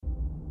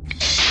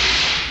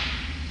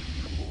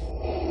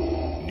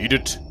Need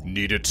it,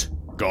 need it.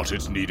 Got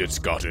it, need it,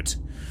 got it.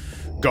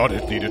 Got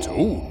it, need it.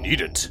 Oh,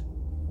 need it.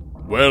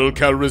 Well,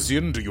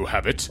 Calrissian, do you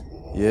have it?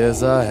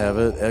 Yes, I have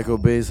it. Echo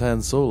Base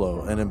Han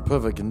Solo, and in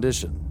perfect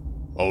condition.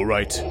 All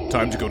right,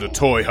 time to go to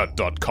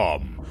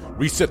toyhut.com.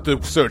 Reset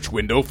the search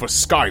window for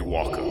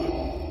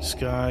Skywalker.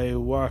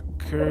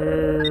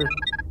 Skywalker...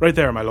 Right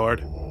there, my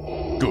lord.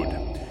 Good.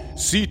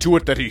 See to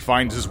it that he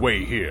finds his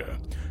way here.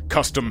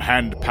 Custom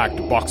hand-packed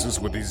boxes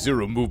with a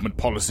zero-movement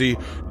policy.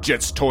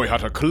 Jet's Toy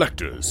Hut are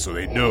collectors, so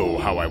they know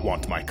how I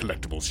want my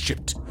collectibles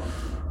shipped.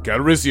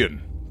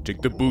 Calrissian,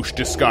 take the Bouche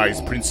Disguise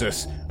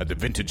Princess and the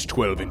vintage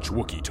 12-inch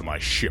Wookiee to my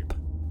ship.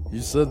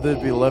 You said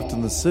they'd be left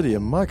in the city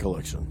in my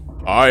collection.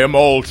 I am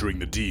altering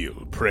the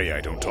deal. Pray I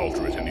don't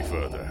alter it any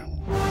further.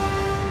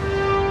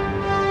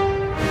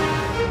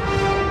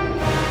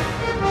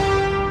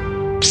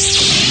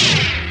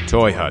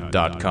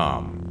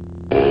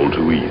 Toyhut.com. All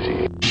too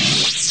easy.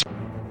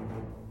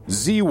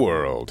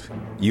 Z-World.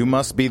 You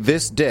must be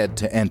this dead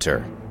to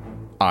enter.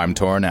 I'm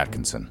Torrin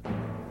Atkinson.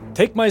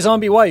 Take my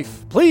zombie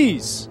wife,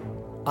 please.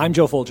 I'm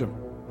Joe Fulgham.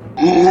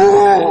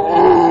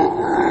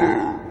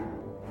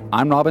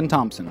 I'm Robin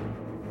Thompson.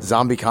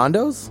 Zombie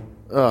condos?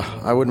 Ugh,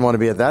 I wouldn't want to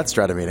be at that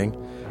strata meeting.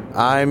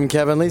 I'm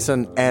Kevin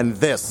Leeson, and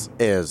this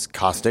is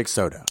Caustic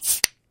Soda.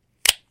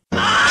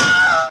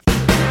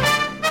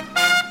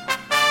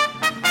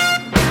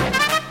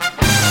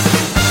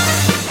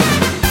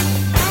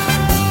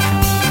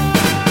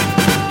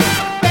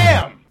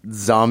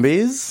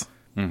 Zombies.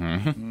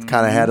 Mm-hmm.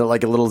 Kind of had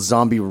like a little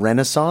zombie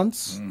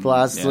renaissance the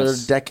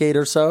last decade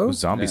or so.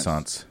 Zombie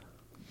sauce.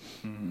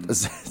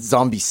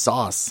 Zombie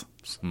sauce.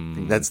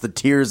 That's the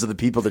tears of the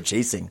people they're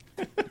chasing.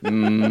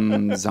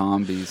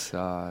 Zombie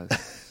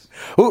sauce.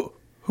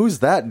 Who's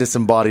that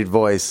disembodied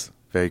voice?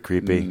 Very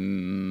creepy.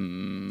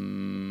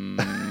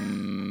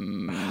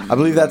 I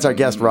believe that's our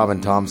guest, Robin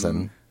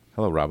Thompson.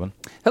 Hello, Robin.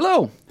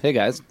 Hello. Hey,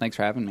 guys. Thanks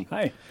for having me.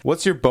 Hi.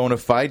 What's your bona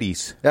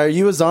fides? Are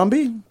you a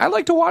zombie? I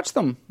like to watch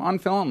them on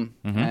film,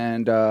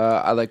 and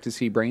I like to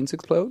see brains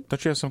explode.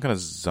 Don't you have some kind of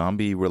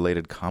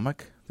zombie-related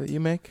comic that you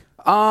make?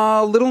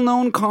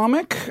 Little-known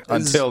comic.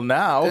 Until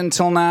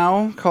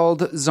now,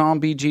 called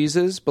Zombie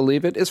Jesus,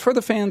 believe it. It's for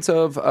the fans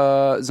of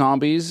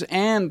zombies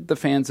and the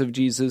fans of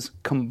Jesus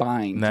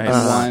combined. Nice.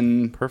 In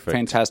one Perfect.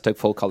 fantastic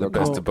full-color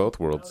book. best of both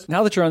worlds.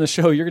 Now that you're on the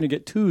show, you're going to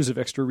get twos of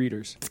extra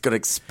readers. It's going to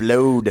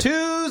explode.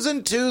 Twos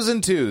and twos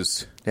and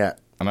twos. Yeah.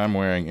 And I'm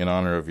wearing, in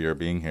honor of your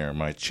being here,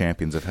 my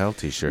Champions of Hell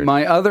t-shirt.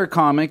 My other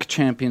comic,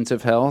 Champions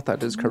of Hell,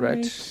 that is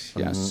correct.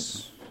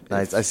 Yes.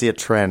 Nice. I see a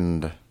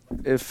trend.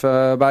 If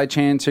by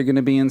chance you're going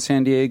to be in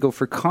San Diego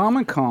for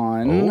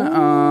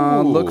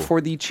Comic-Con, look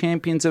for the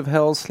Champions of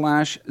Hell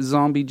 /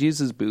 Zombie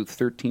Jesus booth,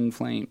 13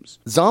 Flames.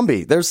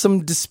 Zombie. There's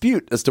some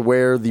dispute as to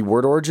where the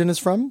word origin is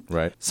from.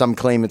 Right. Some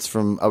claim it's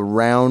from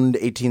around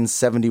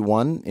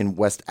 1871 in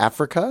West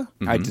Africa.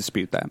 I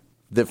dispute that.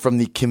 From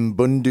the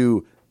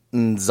Kimbundu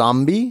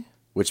Nzambi,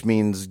 which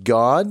means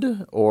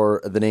God,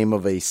 or the name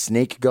of a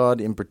snake god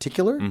in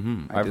particular.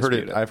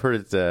 I've heard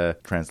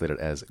it translated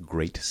as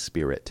Great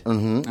Spirit.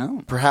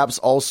 Oh. Perhaps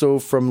also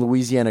from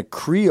Louisiana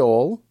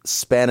Creole,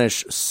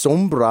 Spanish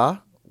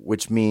sombra,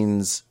 which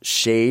means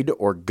shade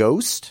or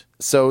ghost.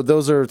 So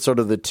those are sort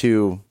of the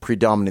two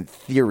predominant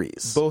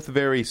theories. Both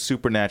very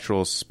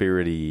supernatural,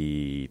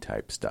 spirity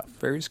type stuff.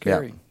 Very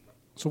scary. Yeah.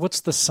 So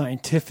what's the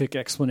scientific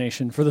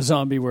explanation for the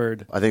zombie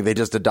word? I think they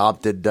just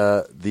adopted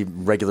the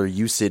regular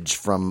usage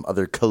from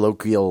other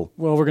colloquial...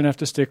 Well, we're going to have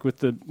to stick with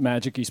the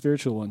magic-y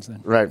spiritual ones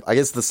then. Right. I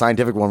guess the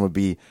scientific one would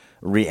be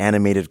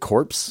reanimated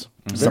corpse.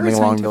 Something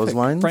along those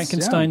lines.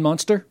 Frankenstein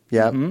monster?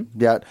 Yeah.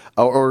 Yeah.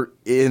 Or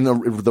in the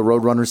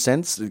Roadrunner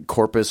sense,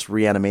 corpus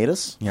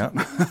reanimatus. Yeah.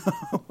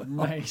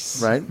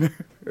 Nice. Right?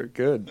 Very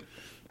good.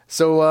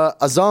 So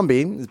a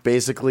zombie is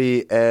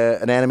basically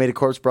an animated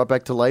corpse brought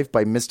back to life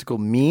by mystical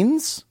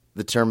means.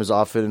 The term is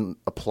often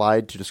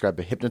applied to describe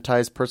a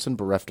hypnotized person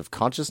bereft of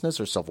consciousness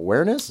or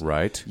self-awareness,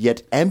 Right.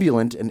 yet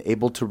ambulant and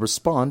able to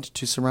respond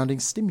to surrounding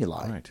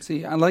stimuli. Right.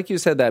 See, like you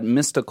said, that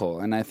mystical,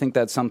 and I think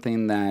that's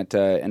something that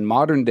in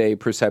modern day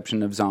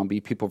perception of zombie,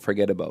 people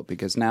forget about,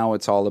 because now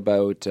it's all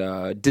about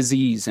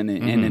disease and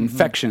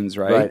infections,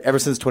 right? Right, ever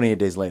since 28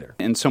 Days Later.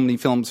 And so many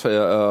films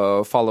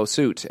follow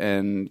suit,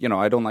 and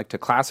I don't like to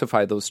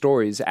classify those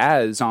stories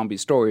as zombie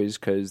stories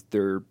because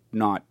they're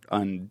not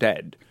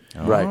undead.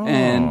 Right.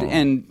 And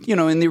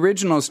in the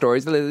original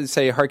stories, let's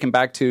say, harken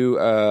back to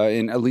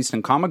at least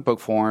in comic book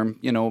form,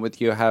 with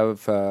you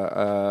have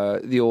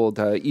the old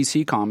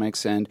EC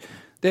comics, and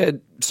they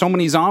had so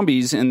many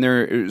zombies in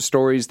their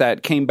stories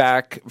that came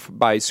back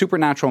by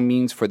supernatural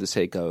means for the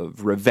sake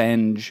of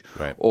revenge,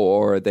 Right.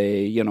 or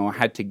they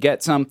had to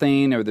get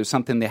something, or there's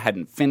something they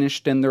hadn't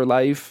finished in their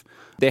life.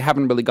 They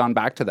haven't really gone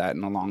back to that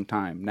in a long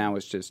time. Now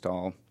it's just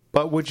all.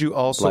 But would you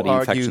also Bloody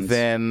argue infections.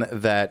 then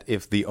that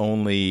if the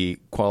only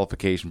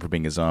qualification for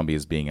being a zombie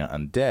is being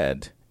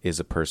undead is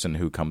a person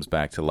who comes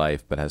back to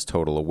life but has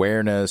total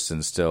awareness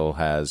and still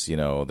has,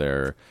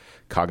 their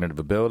cognitive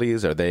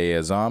abilities? Are they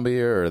a zombie,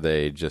 or are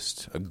they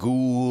just a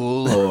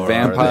ghoul, or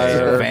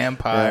vampire? Are they a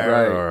vampire? Yeah,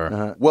 right.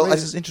 Or Well,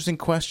 raises interesting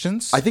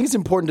questions. I think it's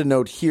important to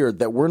note here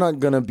that we're not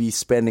going to be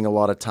spending a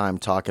lot of time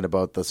talking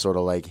about the sort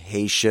of like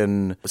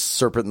Haitian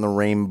serpent in the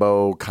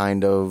rainbow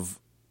kind of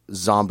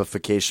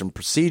zombification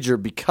procedure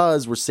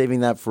because we're saving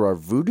that for our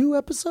voodoo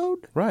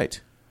episode.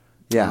 right.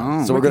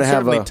 Yeah. So We we're going to can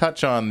have certainly a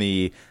touch on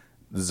the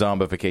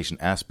zombification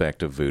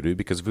aspect of voodoo,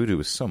 because voodoo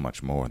is so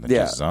much more than Yeah.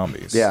 just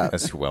zombies, Yeah.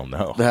 as you well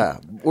know. yeah.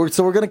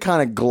 So we're going to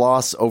kind of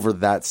gloss over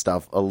that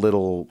stuff a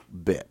little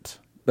bit.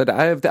 But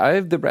I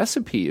have the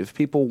recipe if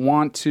people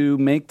want to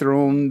make their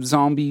own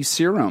zombie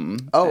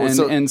serum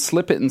and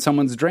slip it in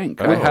someone's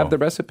drink. I have the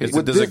recipe.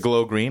 Does it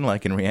glow green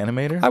like in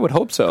Reanimator? I would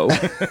hope so.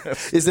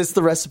 Is this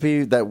the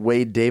recipe that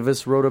Wade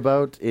Davis wrote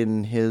about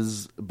in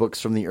his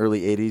books from the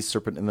early 80s,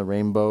 Serpent in the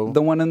Rainbow?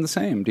 The one and the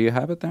same. Do you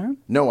have it there?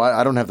 No,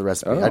 I don't have the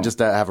recipe. Oh. I just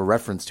have a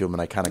reference to him,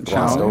 and I kind of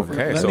glossed over it.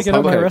 Okay, Let so me get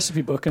out my public-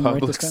 recipe book and write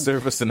Public this down.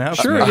 service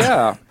announcement. Sure,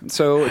 yeah.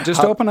 So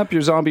just open up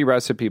your zombie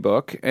recipe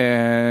book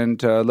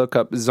and look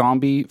up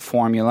zombie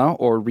formula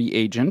or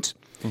reagent.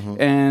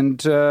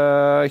 And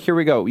here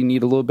we go. You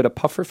need a little bit of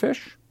pufferfish,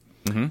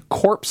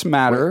 corpse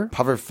matter.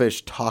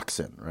 Pufferfish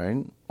toxin,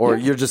 right? Or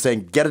you're just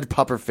saying get a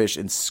pufferfish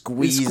and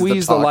squeeze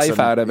the life toxin.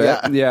 out of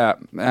it. Yeah.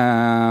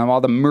 Yeah.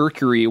 All the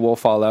mercury will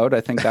fall out. I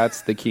think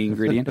that's the key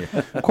ingredient.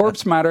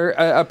 Corpse matter.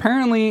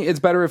 Apparently, it's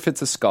better if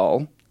it's a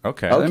skull.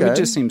 Okay. It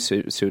just seems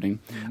suiting.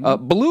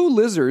 Blue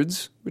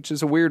lizards, which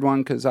is a weird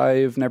one because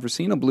I've never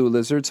seen a blue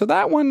lizard. So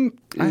that one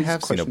I is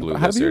have seen a blue questionable.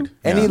 Have you? lizard.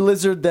 Any Yeah.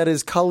 lizard that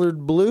is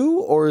colored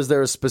blue, or is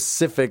there a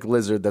specific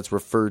lizard that's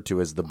referred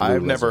to as the blue I've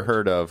lizard? never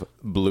heard of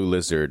blue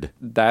lizard,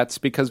 That's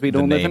because we the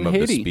don't live name in of the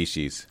Haiti.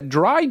 species.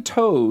 Dried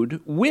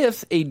toad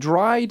with a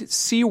dried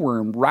sea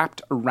worm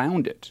wrapped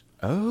around it.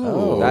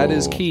 Oh. That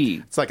is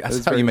key. It's like that's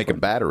It's how very you make a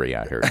important. battery,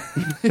 I heard.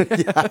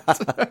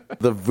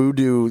 The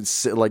voodoo,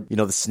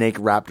 the snake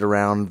wrapped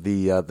around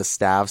the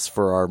staffs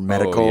for our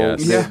medical,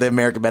 yes. Yeah. the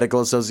American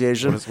Medical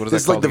Association. What is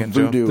This that like called the again,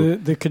 Joe? voodoo.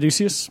 The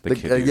caduceus?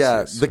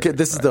 Caduceus,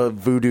 This is the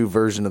voodoo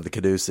version of the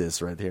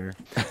caduceus right here.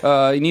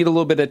 You need a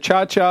little bit of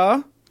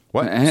cha-cha.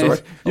 What? Eh, Sorry?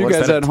 You What's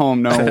guys that? at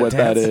home know what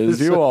that is.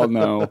 You all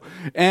know.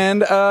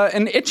 And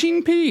an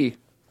itching pea.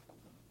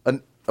 A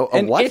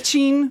An what?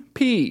 itching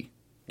pea.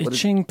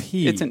 Itching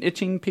pea. It's an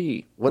itching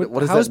pea. What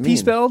does How's that pea mean?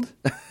 spelled?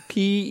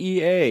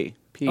 P-E-A.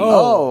 P.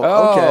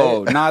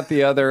 Oh, okay. not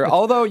the other.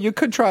 Although you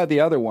could try the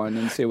other one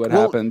and see what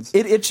Well, happens.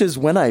 it itches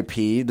when I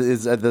pee.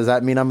 Does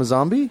that mean I'm a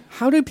zombie?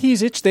 How do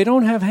peas itch? They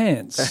don't have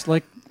hands.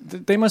 Like,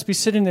 they must be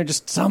sitting there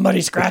just,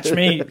 somebody scratch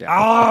me.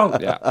 Oh!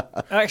 Yeah.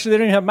 Actually, they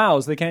don't even have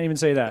mouths. They can't even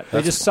say that.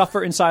 They just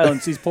suffer in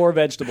silence, these poor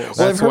vegetables.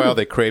 Well, That's I've heard why of-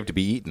 they crave to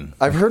be eaten.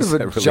 I've heard of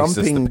That a releases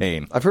the jumping.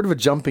 pain. I've heard of a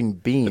jumping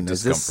bean.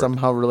 Is this discomfort.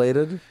 somehow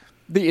related?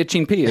 The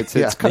itching pea. It's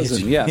its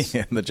cousin, yes.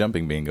 And the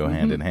jumping bean go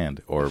hand in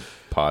hand, or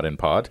pod in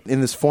pod. In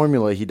this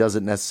formula, he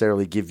doesn't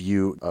necessarily give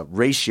you a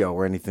ratio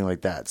or anything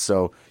like that.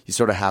 So you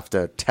sort of have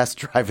to test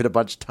drive it a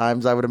bunch of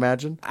times, I would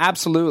imagine.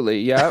 Absolutely,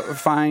 yeah.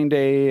 Find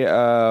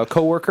a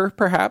coworker,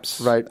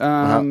 perhaps. Right.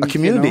 A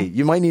community.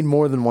 You might need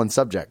more than one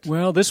subject.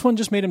 Well, this one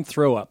just made him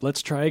throw up.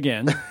 Let's try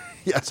again.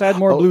 Let's add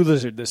more blue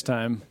lizard this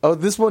time. Oh,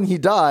 this one he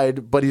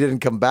died, but he didn't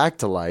come back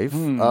to life.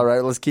 All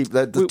right, let's keep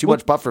that. That's too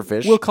much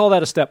pufferfish. We'll call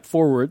that a step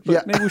forward, but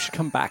Yeah. maybe we should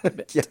come back a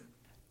bit. Yeah.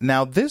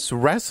 Now, this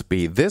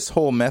recipe, this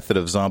whole method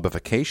of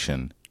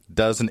zombification,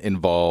 doesn't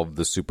involve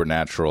the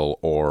supernatural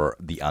or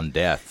the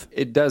undeath.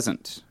 It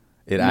doesn't.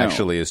 It No.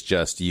 actually is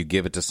just you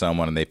give it to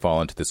someone and they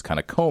fall into this kind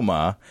of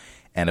coma.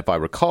 And if I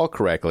recall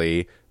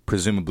correctly,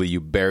 presumably you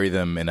bury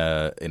them in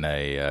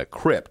a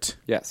crypt,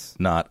 Yes.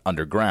 not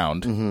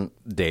underground.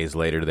 Days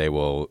later, the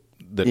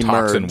Emerge.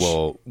 toxin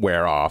will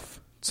wear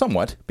off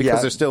somewhat because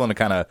Yeah. they're still in a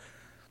kind of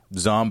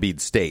zombied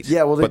state.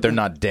 Yeah, well, but they're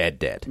not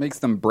dead. Makes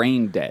them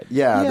brain dead.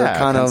 Yeah, they're Yeah,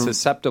 kind And of.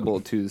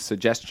 susceptible to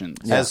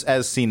suggestions.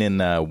 As seen in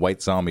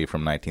White Zombie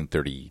from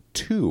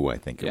 1932, I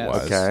think it Yes.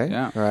 was. Okay.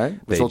 Yeah. All right.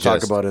 Which They we'll talk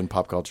just- about in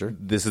pop culture.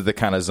 This is the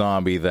kind of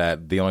zombie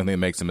that the only thing that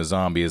makes them a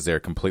zombie is they're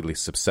completely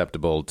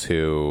susceptible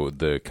to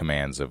the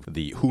commands of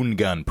the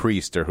Hungan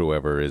priest or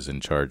whoever is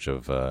in charge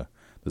of the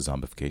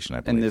zombification,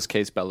 I believe. In this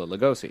case, Bela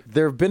Lugosi.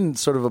 There have been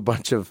sort of a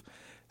bunch of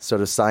sort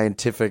of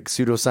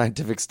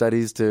pseudoscientific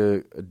studies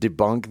to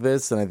debunk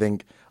this, and I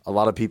think a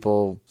lot of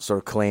people sort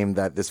of claim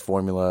that this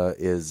formula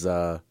is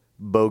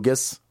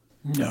bogus.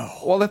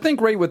 Well, I think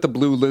right with the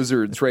blue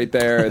lizards right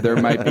there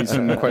might be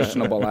some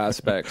questionable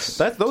aspects.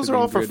 Those to are the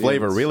all for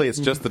flavor. ingredients. Really, it's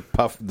just the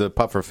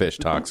pufferfish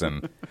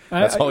toxin.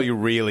 That's all you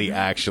really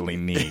actually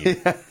need.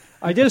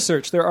 I did a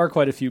search. There are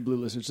quite a few blue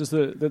lizards. There's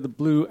the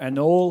blue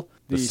anole,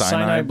 the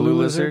Sinai blue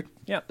lizard.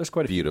 Yeah, there's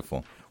quite a few.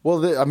 Beautiful. Well,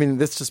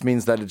 this just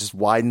means that it just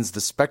widens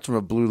the spectrum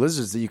of blue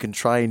lizards that you can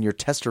try in your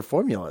tester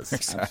formulas.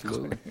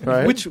 Absolutely.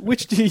 Right?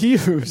 Which do you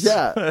use?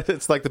 Yeah.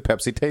 It's like the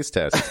Pepsi taste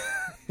test.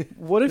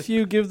 What if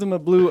you give them a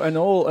blue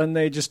anole and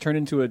they just turn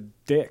into a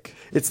dick?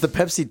 It's the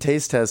Pepsi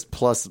taste test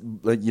plus,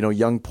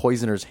 Young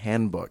Poisoner's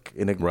Handbook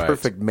in a Right.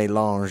 perfect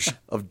melange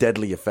of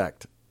deadly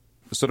effect.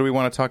 So do we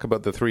want to talk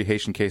about the 3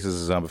 Haitian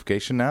cases of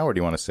zombification now, or do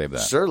you want to save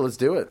that? Sure, let's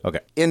do it. Okay.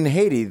 In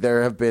Haiti,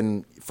 there have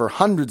been, for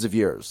hundreds of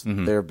years,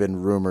 there have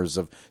been rumors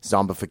of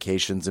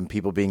zombifications and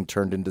people being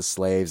turned into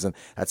slaves, and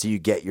that's how you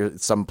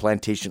get some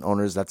plantation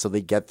owners, that's how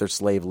they get their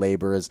slave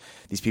labor, is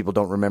these people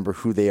don't remember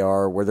who they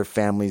are, where their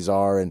families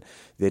are, and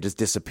they just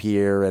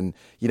disappear, and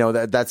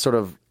that sort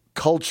of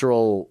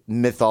cultural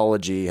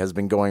mythology has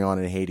been going on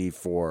in Haiti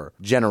for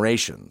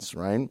generations,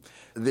 right?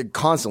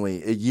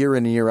 Constantly, year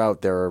in and year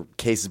out, there are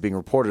cases being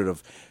reported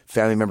of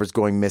family members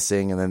going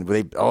missing, and then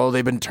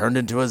they've been turned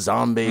into a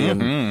zombie.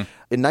 And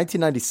in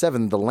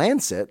 1997, The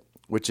Lancet,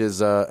 which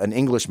is an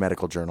English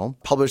medical journal,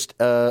 published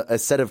a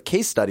set of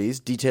case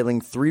studies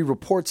detailing 3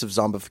 reports of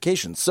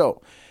zombification.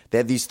 So they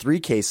had these 3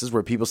 cases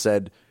where people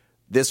said,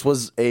 this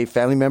was a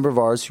family member of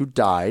ours who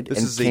died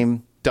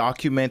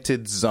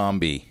documented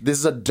zombie. This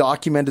is a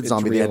documented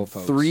zombie. They had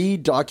 3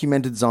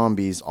 documented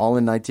zombies all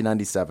in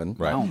 1997.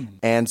 Right. Wow.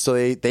 And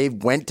so they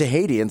went to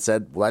Haiti and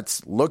said,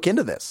 let's look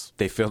into this.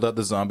 They filled out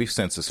the zombie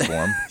census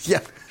form.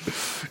 Yeah.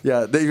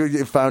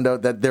 They found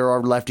out that there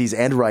are lefties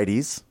and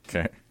righties.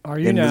 Okay. Are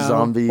you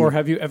now, or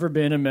have you ever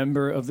been a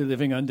member of the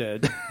Living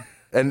Undead?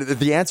 And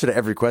the answer to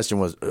every question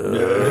was...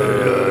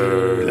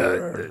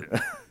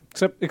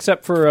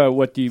 Except for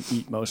what do you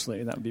eat mostly?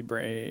 And that would be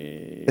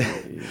brave.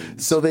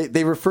 So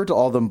they refer to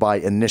all of them by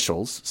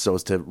initials so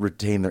as to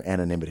retain their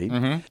anonymity.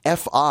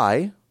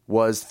 F.I.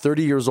 was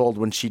 30 years old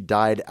when she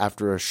died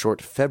after a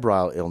short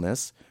febrile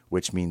illness,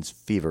 which means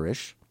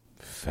feverish.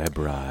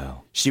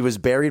 Febrile. She was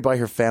buried by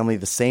her family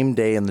the same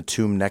day in the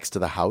tomb next to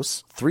the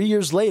house. 3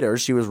 years later,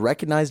 she was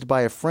recognized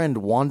by a friend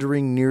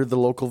wandering near the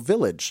local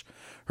village.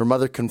 Her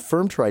mother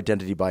confirmed her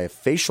identity by a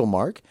facial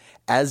mark,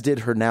 as did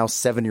her now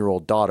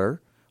 7-year-old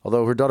daughter.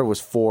 Although her daughter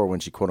was 4 when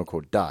she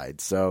quote-unquote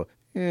died. So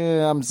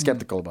I'm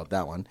skeptical about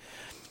that one.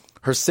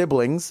 Her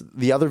siblings,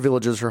 the other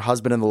villagers, her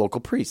husband, and the local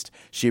priest.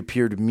 She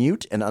appeared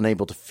mute and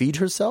unable to feed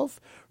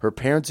herself. Her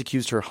parents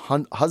accused her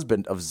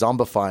husband of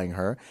zombifying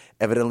her.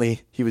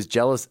 Evidently, he was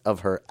jealous of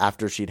her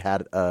after she'd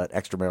had an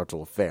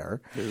extramarital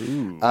affair.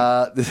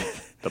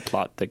 The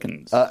plot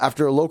thickens.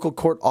 After a local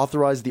court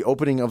authorized the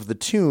opening of the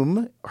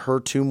tomb, her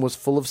tomb was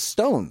full of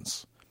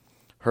stones.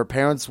 Her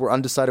parents were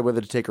undecided whether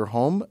to take her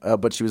home,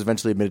 but she was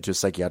eventually admitted to a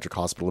psychiatric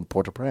hospital in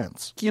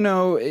Port-au-Prince.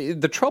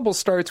 The trouble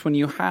starts when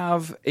you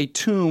have a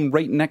tomb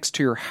right next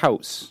to your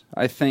house.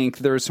 I think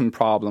there are some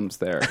problems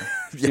there.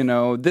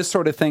 This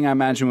sort of thing I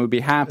imagine would be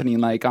happening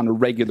like on a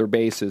regular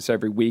basis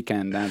every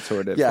weekend, that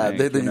sort of thing. Yeah,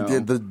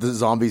 the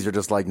zombies are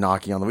just like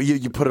knocking on the...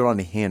 You put it on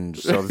a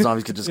hinge so the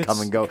zombies could just come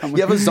and go.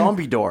 You have a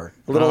zombie door.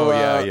 A little,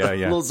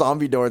 little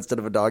zombie door instead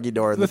of a doggy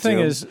door. The thing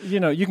is, you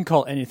can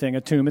call anything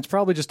a tomb. It's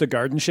probably just a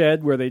garden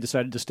shed where they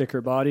decided to stick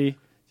her body.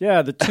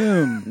 Yeah, the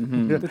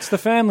tomb. It's the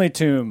family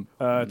tomb.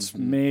 It's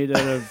made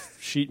out of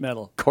sheet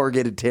metal.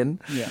 Corrugated tin?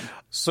 Yeah.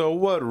 So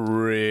what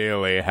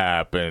really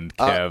happened,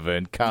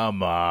 Kevin?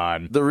 Come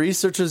on. The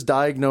researchers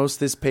diagnosed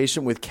this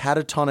patient with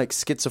catatonic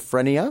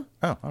schizophrenia.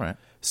 Oh, all right.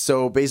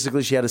 So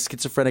basically she had a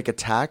schizophrenic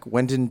attack,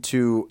 went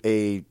into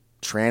a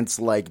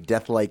trance-like,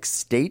 death-like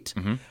state.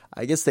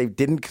 I guess they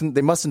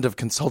mustn't have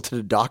consulted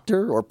a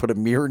doctor or put a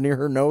mirror near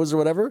her nose or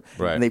whatever.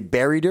 Right. And they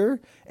buried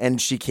her,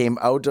 and she came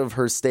out of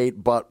her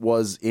state but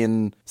was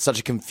in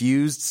such a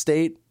confused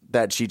state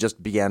that she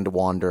just began to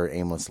wander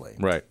aimlessly.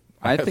 Right.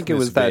 I think it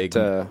was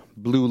that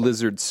blue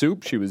lizard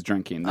soup she was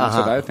drinking. That's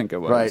what I think it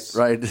was.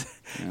 Right.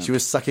 Yeah. She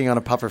was sucking on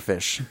a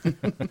pufferfish.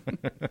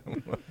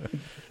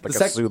 Like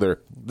a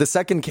soother. The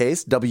second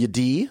case,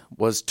 WD,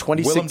 was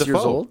 26 years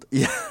old.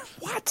 Yeah.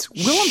 What?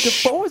 Willem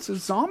Dafoe is a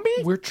zombie?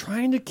 We're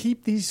trying to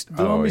keep these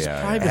zombies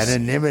private.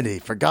 Anonymity,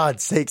 for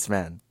God's sakes,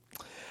 man.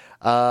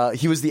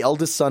 He was the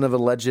eldest son of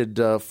alleged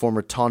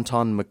former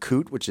Tonton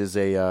Macoute, which is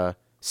a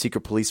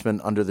secret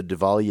policeman under the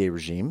Duvalier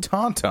regime.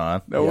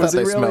 Tauntaun? Was it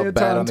they really smell a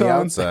bad on the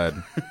tauntaun? outside.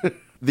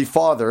 The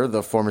father,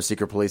 the former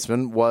secret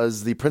policeman,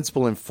 was the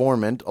principal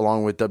informant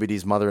along with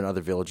WD's mother and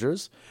other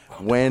villagers.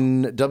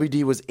 When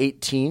WD was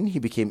 18, he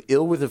became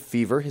ill with a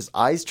fever. His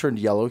eyes turned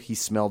yellow. He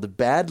smelled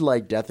bad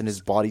like death and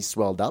his body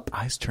swelled up.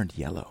 Eyes turned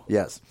yellow.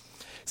 Yes.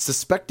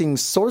 Suspecting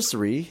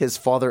sorcery, his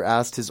father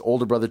asked his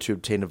older brother to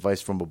obtain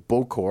advice from a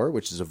Bokor,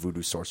 which is a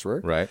voodoo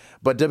sorcerer. Right.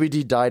 But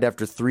WD died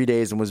after 3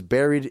 days and was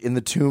buried in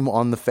the tomb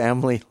on the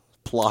family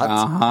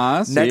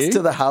plot next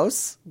to the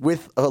house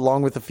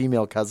along with a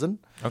female cousin.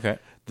 Okay.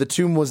 The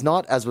tomb was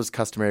not, as was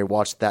customary,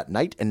 watched that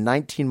night, and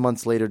 19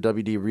 months later,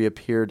 WD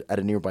reappeared at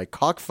a nearby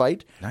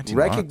cockfight,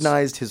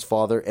 recognized his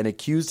father, and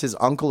accused his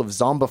uncle of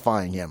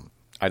zombifying him.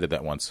 I did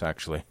that once,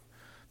 actually.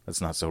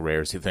 That's not so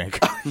rare as you think.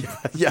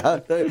 Yeah,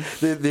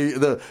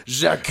 the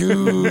Jacques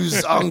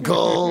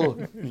uncle.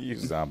 You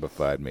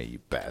zombified me, you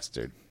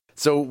bastard.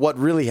 So what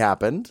really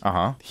happened,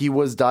 he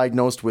was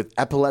diagnosed with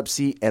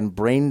epilepsy and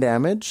brain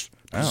damage,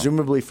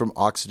 presumably from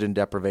oxygen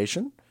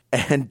deprivation,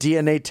 and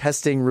DNA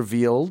testing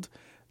revealed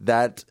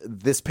that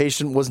this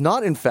patient was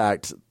not, in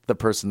fact, the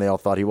person they all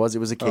thought he was. It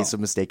was a case of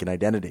mistaken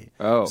identity.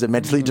 It was a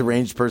mentally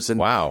deranged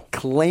person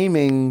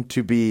claiming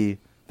to be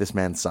this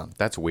man's son.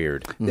 That's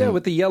weird. Yeah,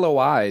 with the yellow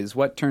eyes,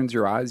 what turns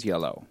your eyes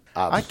yellow?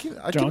 I can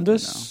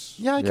Jaundice?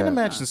 Yeah, I can Yeah.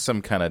 imagine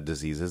some kind of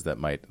diseases that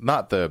might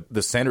not the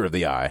center of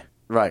the eye,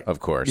 Right. Of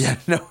course. Yeah,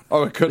 no.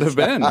 Oh, it could have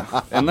been.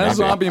 Unless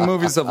zombie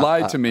movies have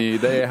lied to me,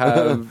 they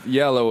have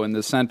yellow in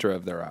the center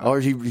of their eye. Or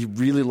he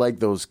really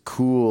liked those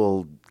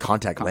cool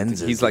contact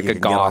lenses. He's that like you a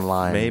can get goth.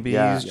 online. Maybe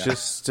Yeah. he's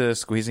just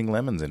squeezing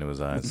lemons into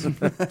his eyes.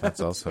 That's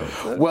also.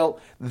 Well,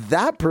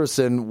 that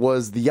person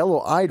was the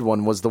yellow-eyed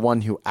one. Was the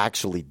one who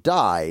actually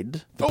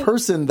died. The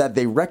person that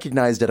they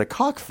recognized at a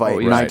cockfight Oh,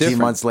 he's 19 different.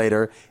 months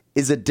later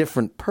is a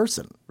different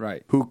person,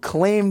 Right. Who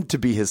claimed to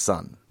be his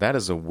son. That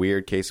is a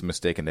weird case of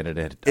mistaken It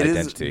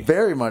identity. is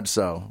very much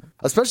so,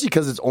 especially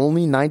because it's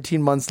only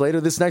 19 months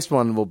later. This next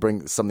one will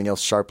bring something else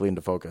sharply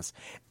into focus.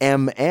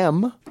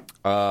 MM,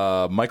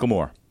 Michael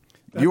Moore.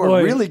 you are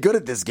boy- really good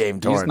at this game,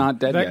 Torn. He's not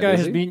dead That yet, guy is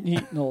has he? been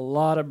eating a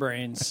lot of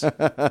brains.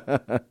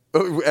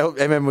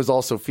 MM was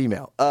also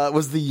female.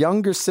 Was the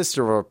younger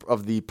sister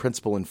of the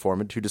principal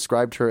informant, who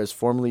described her as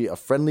formerly a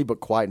friendly but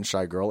quiet and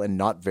shy girl and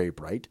not very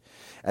bright.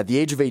 At the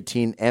age of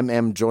 18,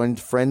 MM joined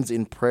friends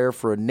in prayer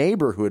for a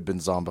neighbor who had been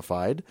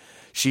zombified.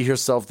 She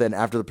herself then,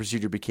 after the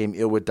procedure, became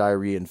ill with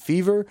diarrhea and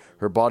fever.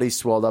 Her body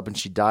swelled up and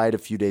she died a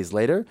few days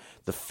later.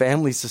 The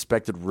family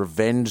suspected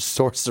revenge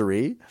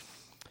sorcery.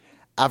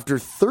 After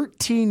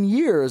 13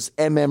 years,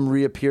 MM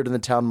reappeared in the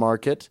town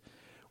market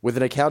with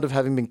an account of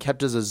having been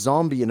kept as a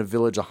zombie in a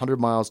village 100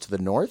 miles to the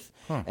north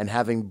and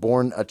having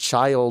borne a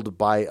child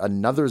by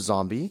another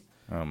zombie.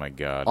 Oh my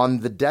God. On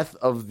the death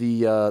of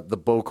the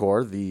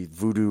Bokor, the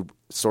voodoo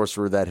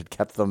sorcerer that had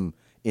kept them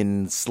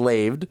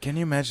enslaved. Can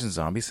you imagine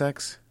zombie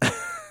sex?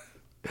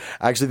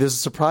 Actually, there's a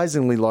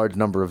surprisingly large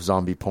number of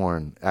zombie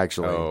porn,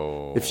 actually.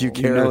 Oh. If you You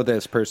care. know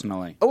this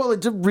personally. Oh, well,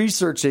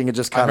 researching, it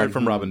just I kind heard of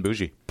from Robin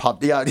Bougie.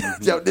 popped. Yeah,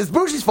 it's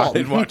Bougie's fault. I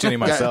didn't watch any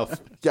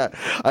myself. Yeah,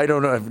 I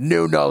don't know. I have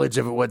no knowledge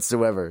of it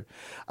whatsoever.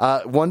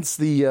 Once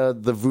the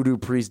voodoo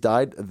priest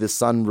died, the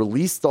son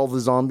released all the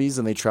zombies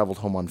and they traveled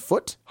home on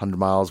foot, 100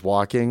 miles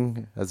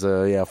walking as a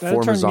That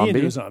former turned zombie. me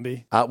into a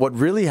zombie. What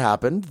really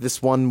happened,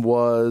 this one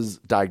was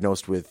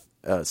diagnosed with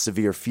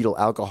severe fetal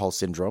alcohol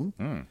syndrome.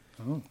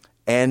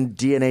 And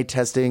DNA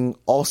testing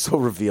also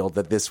revealed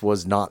that this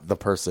was not the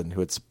person who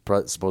had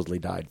supposedly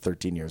died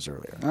 13 years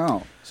earlier.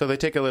 Oh. So they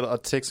take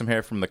take some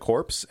hair from the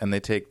corpse, and they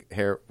take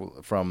hair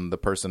from the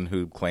person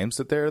who claims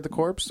that they're the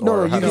corpse. No,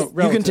 Or how you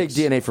does- can take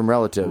DNA from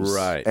relatives,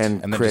 Right.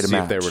 and And then create just a see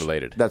match. if they're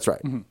related. That's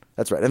right.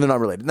 That's right, and they're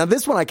not related. Now,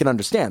 this one I can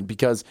understand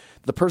because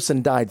the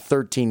person died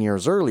 13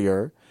 years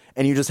earlier,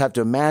 and you just have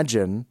to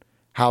imagine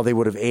how they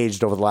would have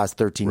aged over the last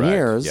 13 Right,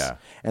 years, yeah.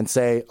 and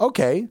say,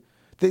 okay,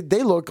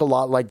 they look a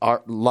lot like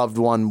our loved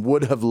one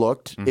would have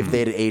looked if they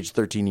had aged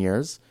 13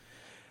 years.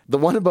 The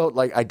one about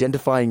like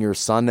identifying your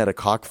son at a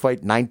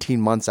cockfight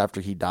 19 months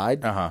after he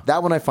died,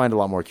 that one I find a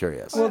lot more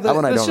curious. that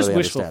one I that's don't just really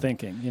wishful understand.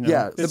 thinking. You know?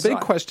 Yeah, The big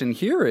question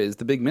here is,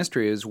 the big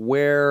mystery is,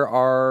 where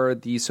are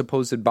the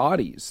supposed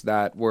bodies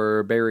that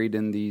were buried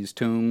in these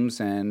tombs,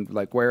 and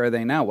like, where are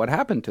they now? What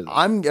happened to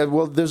them?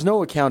 well, there's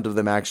no account of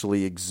them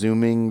actually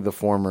exhuming the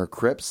former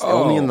crypts,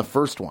 only in the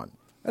first one.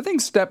 I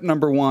think step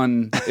number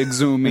one,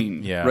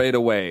 exhuming Yeah. right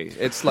away.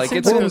 It's like, Seems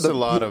it's like in there's the, a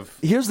lot of.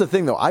 Here's the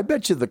thing, though. I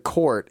bet you the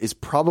court is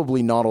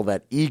probably not all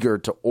that eager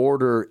to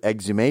order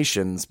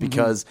exhumations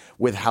because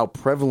with how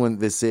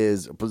prevalent this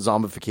is,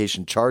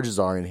 zombification charges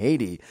are in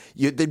Haiti,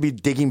 they'd be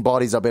digging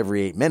bodies up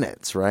every 8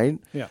 minutes, right?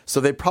 Yeah. So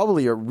they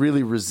probably are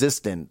really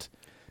resistant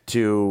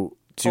to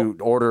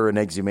order an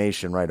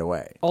exhumation right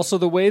away. Also,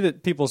 the way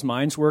that people's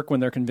minds work when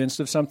they're convinced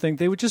of something,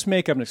 they would just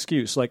make up an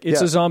excuse, like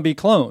it's Yeah. a zombie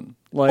clone,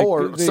 like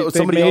Or they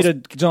somebody made else-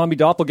 a zombie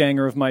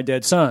doppelganger of my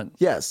dead son.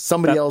 Yes,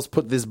 somebody else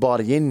put this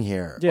body in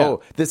here. Yeah.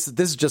 Oh, this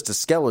is just a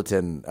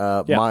skeleton.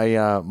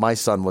 Yeah. My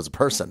son was a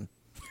person,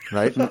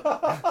 right?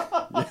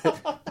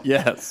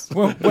 yes.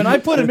 When I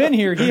put him in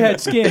here, he had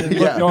skin and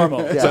looked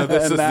normal. Yeah. So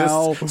this And is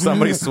now- this,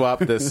 somebody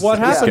swapped this What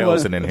happened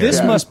was skeleton in here.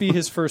 this must be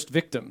his first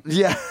victim.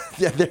 yeah,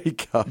 there you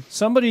go.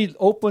 Somebody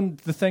opened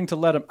the thing to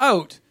let him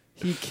out.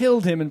 He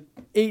killed him and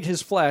ate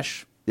his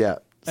flesh, Yeah,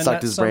 and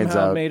sucked that his brains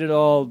somehow out. made it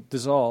all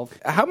dissolve.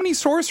 How many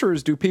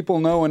sorcerers do people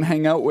know and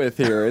hang out with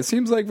here? It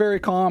seems like very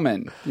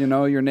common. You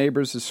know, your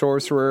neighbor's a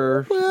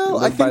sorcerer. you Well,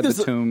 live I by think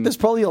the tomb. there's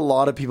probably a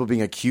lot of people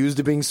being accused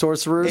of being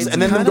sorcerers, It's and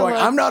then them kinda going,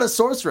 like- "I'm not a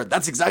sorcerer."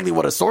 That's exactly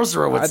what a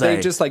sorcerer would Are say.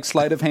 they just like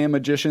sleight of hand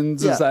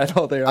magicians? Yeah. Is that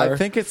all they are? I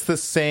think it's the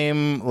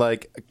same,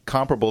 like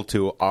comparable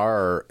to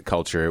our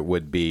culture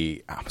would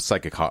be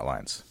psychic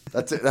hotlines.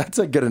 That's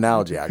a good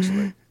analogy,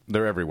 actually.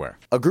 They're everywhere.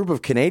 A group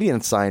of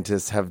Canadian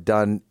scientists have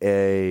done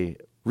a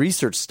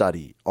research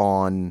study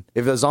on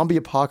if a zombie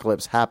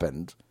apocalypse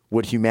happened,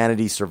 would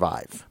humanity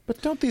survive?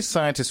 But don't these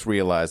scientists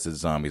realize that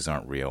zombies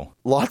aren't real?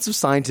 Lots of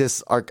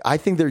scientists I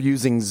think they're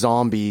using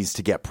zombies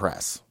to get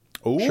press.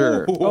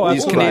 Sure. Oh,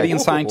 These absolutely. Canadian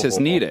scientists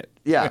need it.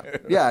 Yeah,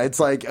 yeah.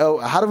 It's like, oh,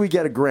 how do we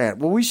get a grant?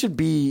 Well, we should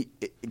be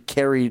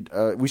carried.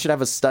 We should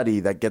have a study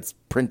that gets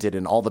printed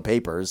in all the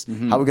papers.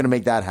 How are we going to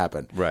make that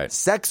happen? Right.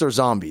 Sex or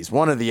zombies,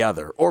 one or the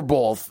other, or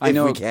both. I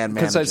know if we can manage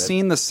because I've it.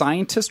 seen the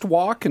scientist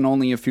walk, and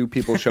only a few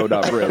people showed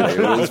up. Really, it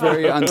was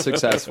very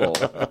unsuccessful.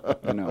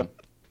 You know,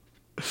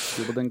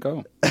 people didn't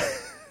go.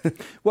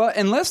 Well,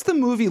 unless the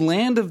movie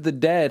Land of the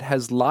Dead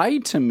has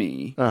lied to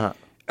me,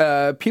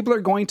 people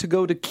are going to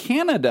go to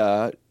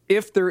Canada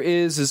if there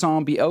is a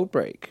zombie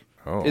outbreak.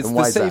 Oh. It's And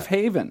the why is safe that?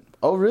 haven.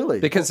 Oh, really?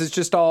 Because it's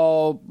just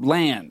all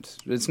land.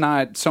 It's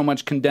not so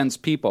much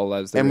condensed people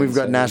as there and we've is,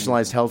 got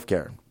nationalized health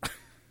care.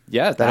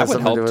 Yeah, that has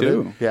would something to help do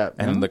with too. it. Yeah.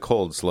 And the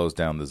cold slows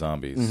down the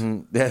zombies.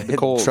 They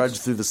colds. trudge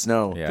through the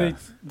snow. Yeah.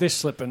 They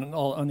slip on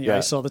the Yeah.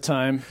 ice all the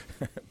time.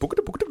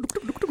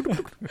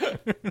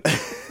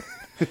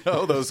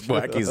 Oh, those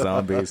wacky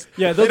zombies.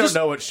 Yeah, they they'll don't just-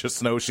 know what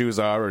snowshoes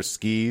are or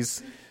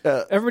skis.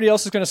 Everybody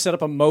else is going to set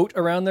up a moat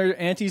around their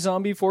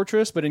anti-zombie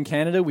fortress, but in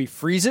Canada we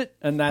freeze it,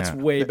 and that's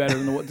way better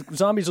than the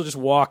zombies will just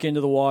walk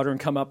into the water and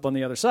come up on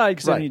the other side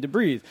because Right. they need to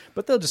breathe.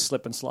 But they'll just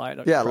slip and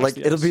slide. Yeah, across like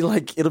the it'll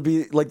ice.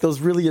 be like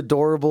those really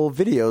adorable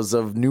videos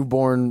of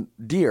newborn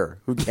deer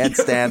who can't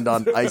stand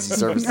on icy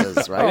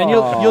surfaces, right? And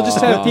you'll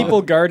just have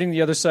people guarding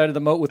the other side of the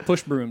moat with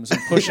push brooms and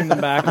pushing them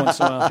back once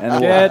in a while.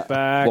 And Get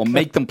back. We'll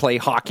make them play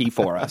hockey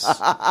for us.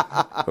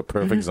 A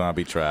perfect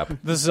zombie trap.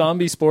 The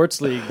zombie sports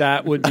league,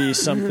 that would be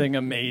something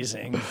amazing.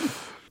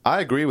 I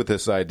agree with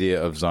this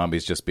idea of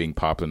zombies just being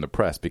popular in the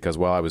press because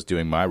while I was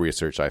doing my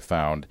research, I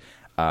found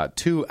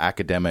two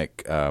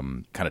academic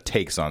kind of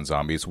takes on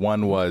zombies.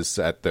 One was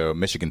at the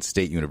Michigan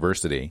State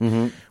University,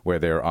 where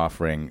they're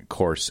offering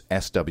course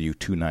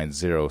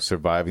SW290,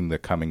 Surviving the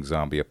Coming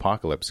Zombie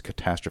Apocalypse,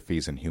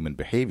 Catastrophes in Human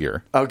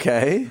Behavior.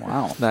 Okay.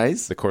 Wow.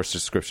 Nice. The course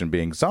description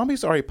being,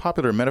 zombies are a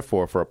popular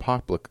metaphor for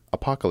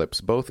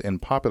apocalypse, both in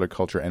popular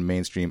culture and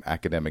mainstream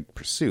academic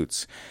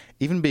pursuits,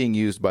 even being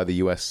used by the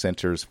U.S.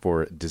 Centers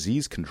for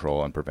Disease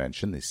Control and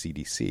Prevention, the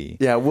CDC.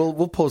 Yeah,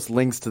 we'll post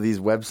links to these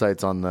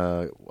websites on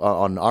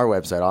our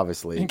website,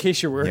 obviously. In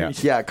case you're worried.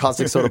 Yeah,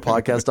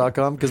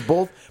 causticsodapodcast.com, because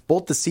both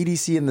the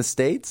CDC in the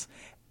States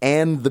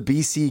and the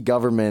BC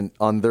government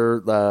on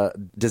their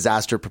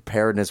disaster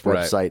preparedness Right.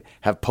 website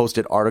have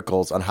posted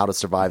articles on how to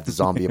survive the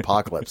zombie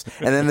apocalypse.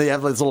 And then they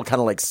have this little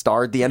kind of like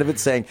star at the end of it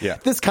saying,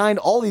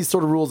 all these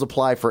sort of rules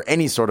apply for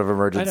any sort of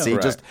emergency.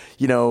 Right. Just,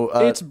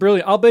 It's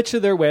brilliant. I'll bet you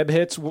their web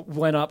hits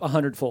went up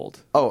 100-fold.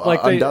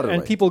 Undoubtedly.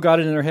 And people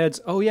got it in their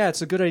heads, oh yeah,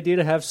 it's a good idea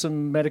to have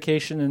some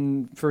medication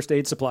and first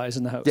aid supplies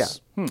in the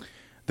house. Yeah.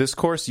 This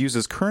course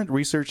uses current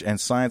research and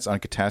science on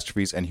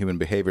catastrophes and human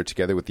behavior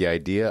together with the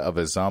idea of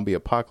a zombie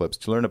apocalypse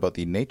to learn about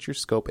the nature,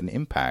 scope, and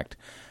impact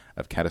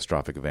of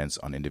catastrophic events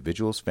on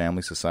individuals,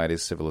 families,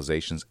 societies,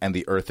 civilizations, and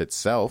the Earth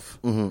itself.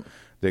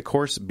 The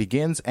course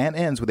begins and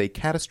ends with a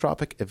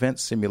catastrophic event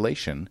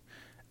simulation.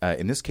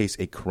 In this case,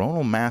 a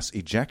coronal mass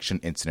ejection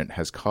incident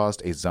has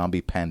caused a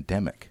zombie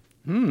pandemic.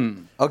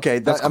 Okay,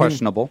 That's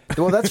questionable.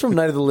 Well, that's from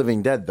Night of the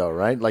Living Dead, though,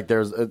 right? Like,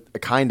 there's a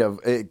kind of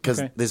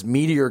because this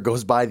meteor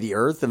goes by the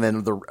Earth, and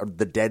then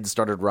the dead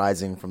started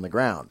rising from the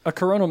ground. A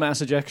coronal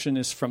mass ejection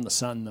is from the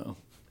sun, though.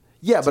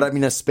 Yeah, but I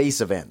mean a space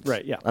event,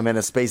 Right, yeah. I mean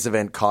a space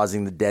event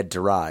causing the dead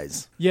to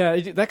rise. Yeah,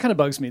 that kind of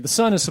bugs me. The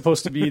sun is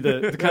supposed to be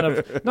the kind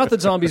of, not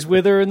that zombies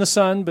wither in the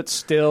sun, but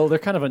still, they're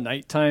kind of a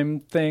nighttime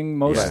thing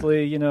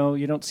mostly. You know,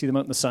 you don't see them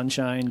out in the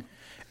sunshine.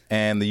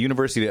 And the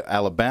University of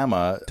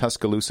Alabama,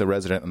 Tuscaloosa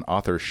resident and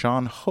author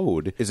Sean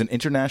Hode is an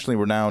internationally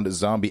renowned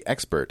zombie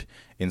expert.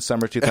 In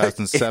summer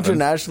 2007,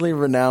 Internationally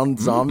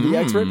renowned zombie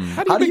expert.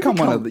 How do you become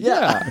one of the...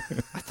 Yeah.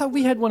 I thought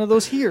we had one of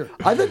those here.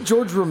 I thought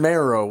George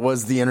Romero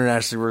was the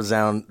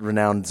internationally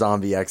renowned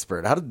zombie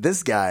expert. How did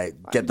this guy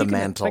get the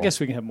mantle? I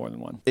guess we can have more than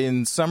one.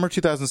 In summer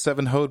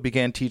 2007, Hode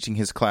began teaching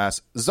his class,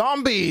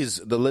 Zombies,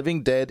 the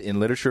Living Dead in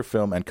Literature,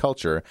 Film, and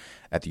Culture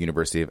at the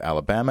University of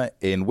Alabama,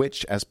 in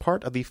which, as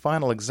part of the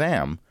final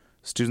exam,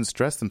 students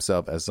dress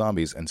themselves as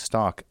zombies and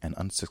stalk an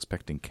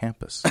unsuspecting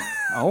campus.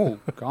 Oh,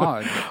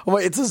 God. Oh,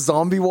 wait, it's a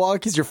zombie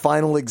walk? Is your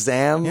final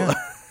exam? Yeah.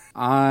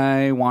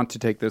 I want to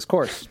take this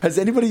course. Has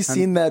anybody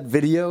seen that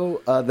video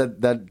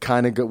that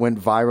kind of went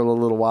viral a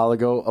little while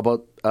ago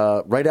about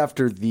right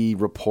after the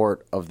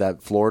report of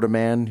that Florida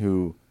man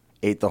who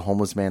ate the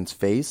homeless man's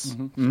face?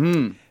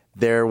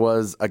 There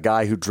was a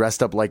guy who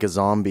dressed up like a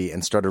zombie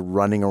and started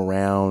running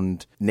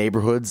around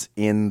neighborhoods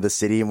in the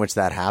city in which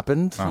that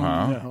happened.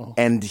 No.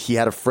 And he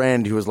had a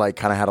friend who was like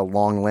kind of had a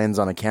long lens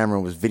on a camera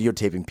and was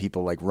videotaping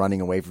people like running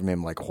away from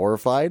him like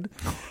horrified.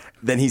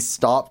 Then he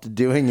stopped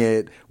doing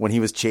it when he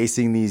was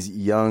chasing these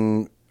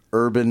young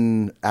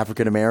urban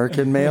African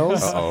American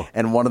males,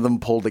 and one of them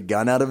pulled a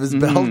gun out of his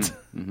belt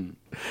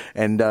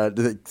and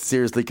they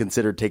seriously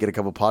considered taking a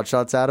couple pot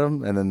shots at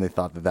him, and then they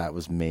thought that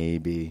was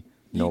maybe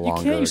no You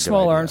longer can't a use good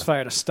small idea. arms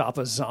fire to stop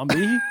a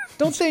zombie.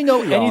 Don't they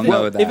know anything?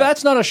 know that. If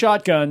that's not a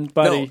shotgun,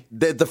 buddy,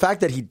 No, the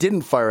fact that he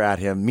didn't fire at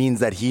him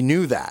means that he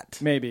knew that.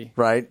 maybe.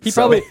 Right? He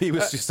So- probably He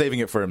was just saving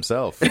it for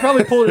himself. he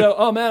probably pulled it out.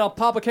 Oh man, I'll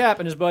pop a cap,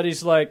 and his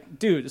buddy's like,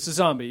 "Dude, it's a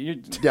zombie.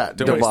 Yeah,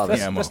 don't waste bother.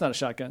 the ammo. That's not a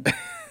shotgun."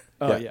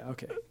 Oh yeah,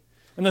 okay.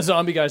 And the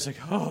zombie guy's like,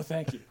 "Oh,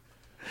 thank you.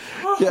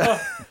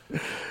 Yeah. Oh,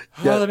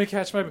 let me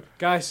catch my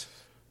guys."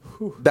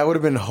 That would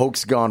have been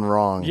hoax gone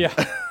wrong. Yeah,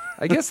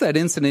 I guess that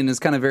incident is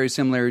kind of very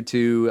similar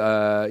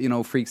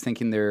to freaks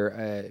thinking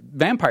they're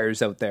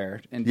vampires out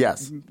there, and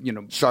Yes.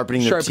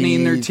 sharpening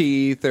Sharpening their their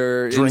teeth,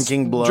 or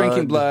Drinking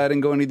blood.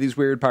 and going to these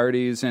weird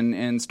parties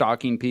and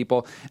stalking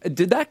people.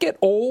 Did that get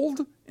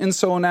old? And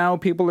so now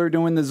people are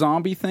doing the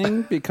zombie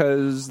thing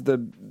because the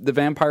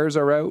vampires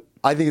are out?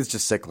 I think it's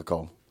just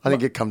cyclical. I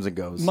think it comes and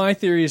goes. My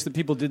theory is that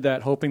people did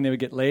that hoping they would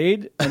get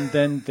laid, and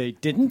then they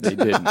didn't. They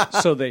didn't.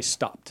 So they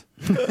stopped.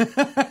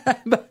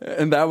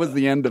 And that was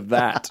the end of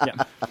that.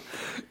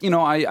 Yeah.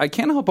 I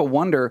can't help but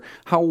wonder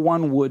how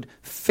one would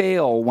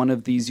fail one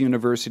of these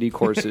university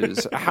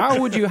courses. What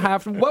would you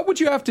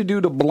have to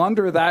do to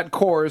blunder that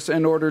course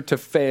in order to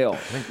fail?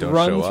 Don't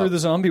Run show through up. the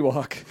zombie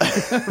walk.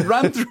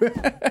 Run through.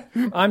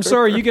 I'm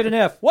sorry, you get an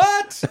F.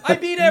 What? I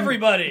beat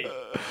everybody.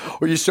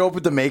 Or you show up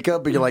with the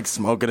makeup, but you're like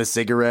smoking a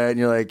cigarette, and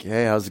you're like,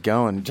 "Hey, how's it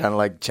going?" Trying to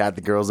like chat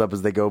the girls up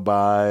as they go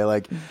by.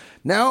 Like,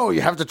 no,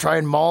 you have to try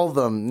and maul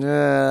them.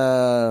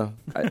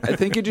 I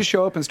think you just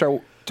show up and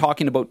start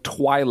talking about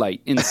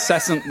Twilight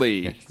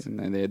incessantly.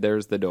 And then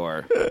there's the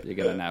door. You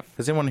get an F.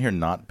 Has anyone here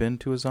not been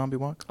to a zombie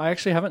walk? I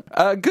actually haven't.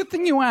 Good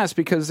thing you asked,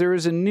 because there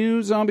is a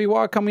new zombie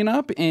walk coming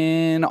up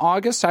in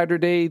August,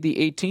 Saturday the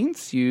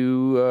 18th.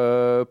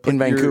 In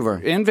Vancouver.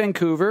 In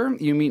Vancouver.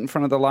 You meet in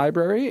front of the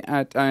library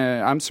at,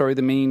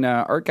 the main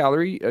art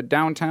gallery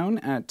downtown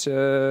at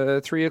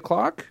 3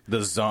 o'clock.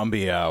 The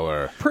zombie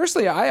hour.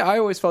 Personally, I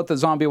always felt the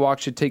zombie walk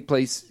should take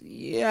place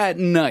at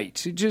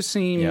night. It just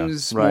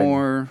seems right.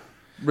 more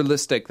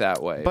realistic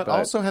that way. But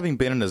also, having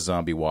been in a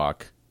zombie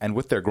walk, and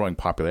with their growing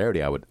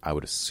popularity, I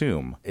would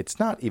assume it's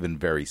not even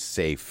very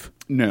safe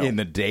in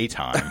the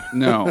daytime.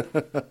 No.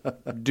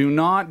 Do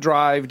not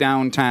drive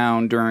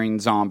downtown during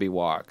zombie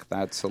walk.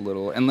 That's a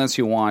little, unless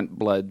you want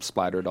blood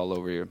splattered all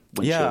over your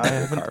windshield of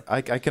your car.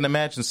 I can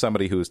imagine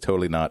somebody who's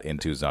totally not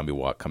into zombie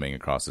walk coming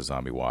across a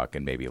zombie walk,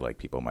 and maybe like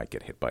people might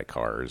get hit by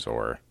cars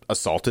or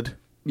assaulted.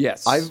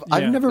 Yes. I've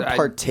never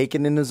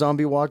partaken in a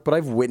zombie walk, but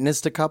I've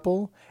witnessed a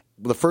couple.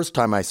 The first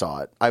time I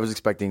saw it, I was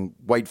expecting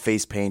white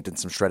face paint and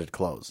some shredded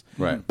clothes.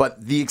 Right. But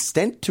the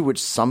extent to which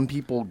some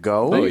people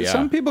go, Oh, yeah.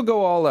 Some people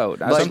go all out.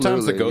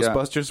 Sometimes the Absolutely, yeah.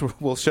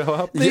 Ghostbusters will show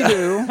up. They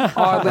do,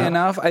 oddly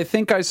enough. I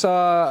think I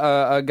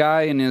saw a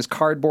guy in his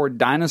cardboard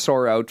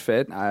dinosaur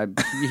outfit.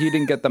 He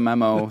didn't get the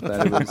memo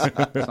that it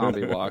was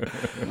zombie walk.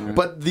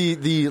 but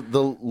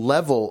the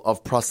level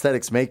of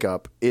prosthetics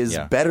makeup is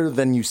better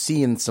than you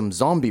see in some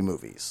zombie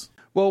movies.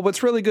 Well,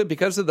 what's really good,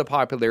 because of the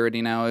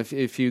popularity now,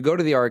 if you go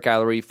to the art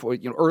gallery for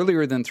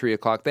earlier than 3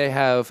 o'clock, they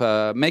have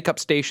makeup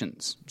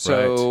stations.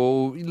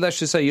 So let's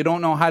just say you don't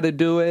know how to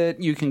do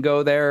it, you can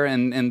go there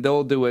and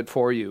they'll do it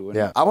for you.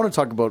 Yeah, I want to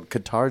talk about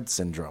Cotard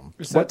syndrome.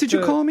 What did you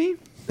call me?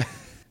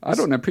 I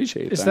don't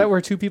appreciate that. Is that where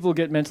two people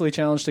get mentally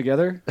challenged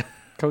together?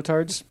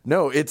 Cotards?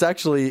 No, it's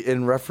actually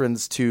in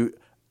reference to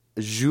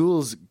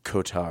Jules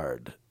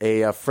Cotard,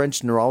 a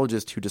French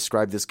neurologist who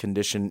described this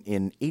condition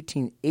in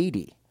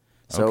 1880.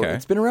 So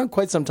it's been around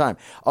quite some time,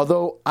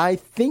 although I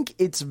think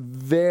it's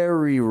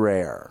very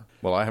rare.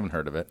 Well, I haven't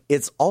heard of it.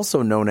 It's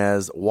also known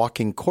as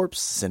walking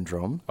corpse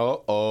syndrome.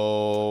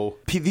 Uh-oh.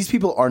 These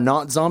people are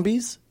not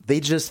zombies.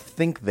 They just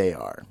think they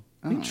are.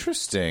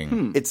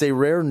 Interesting. It's a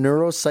rare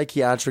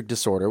neuropsychiatric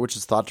disorder which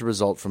is thought to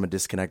result from a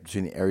disconnect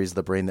between the areas of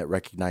the brain that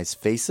recognize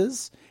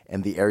faces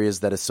and the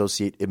areas that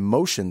associate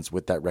emotions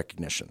with that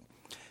recognition.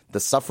 The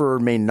sufferer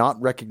may not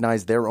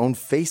recognize their own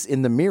face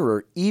in the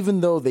mirror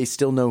even though they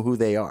still know who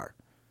they are.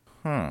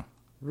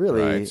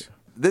 Really? Right.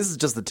 This is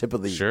just the tip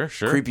of the Sure.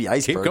 creepy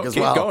iceberg as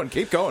well.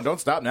 Keep going. Don't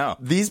stop now.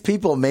 These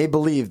people may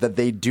believe that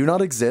they do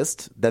not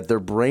exist, that their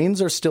brains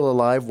are still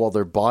alive while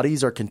their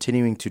bodies are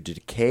continuing to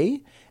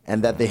decay,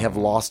 and that they have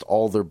lost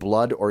all their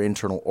blood or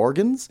internal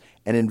organs.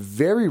 And in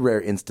very rare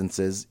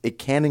instances, it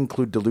can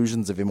include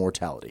delusions of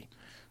immortality.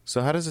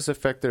 So how does this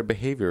affect their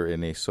behavior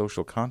in a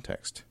social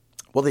context?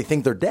 Well, they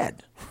think they're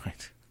dead.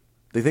 Right.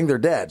 They think they're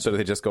dead. So do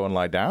they just go and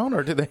lie down,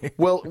 or do they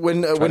Well,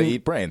 when try to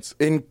eat brains?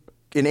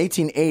 In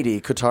 1880,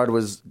 Cotard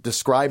was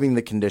describing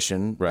the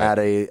condition at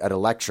a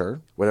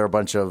lecture where there were a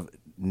bunch of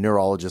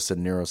neurologists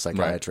and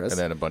neuropsychiatrists. Right. And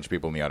then a bunch of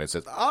people in the audience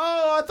says,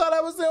 "Oh, I thought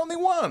I was the only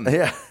one."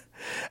 Yeah.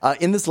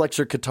 In this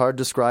lecture, Cotard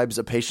describes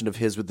a patient of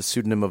his with the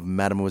pseudonym of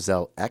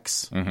Mademoiselle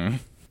X. Mm-hmm.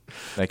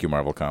 Thank you,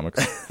 Marvel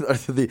Comics.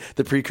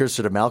 the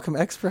precursor to Malcolm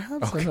X,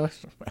 perhaps? Okay.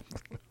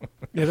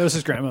 Yeah, that was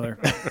his grandmother.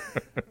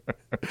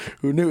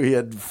 Who knew he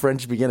had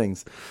French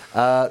beginnings?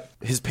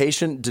 His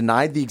patient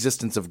denied the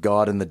existence of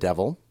God and the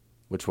devil,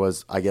 which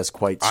was, I guess,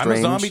 quite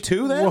strange. I'm a zombie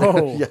too, then?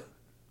 Whoa. Yeah.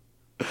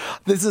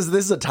 This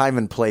is a time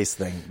and place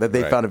thing that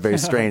they found it very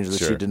strange that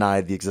Sure. she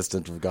denied the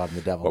existence of God and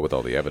the devil. What with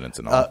all the evidence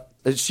and all.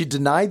 She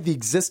denied the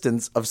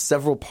existence of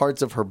several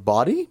parts of her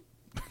body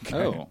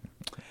Oh.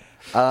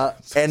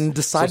 and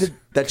decided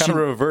that kind she... of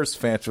reverse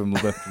phantom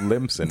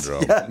limb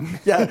syndrome.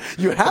 Yeah,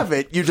 you have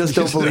it. You just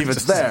don't believe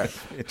it's there.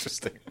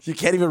 Interesting. You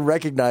can't even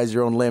recognize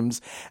your own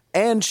limbs.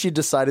 And she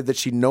decided that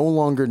she no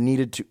longer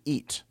needed to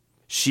eat.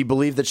 She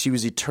believed that she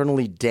was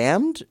eternally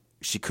damned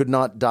She could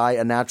not die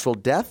a natural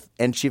death,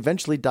 and she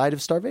eventually died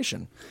of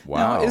starvation.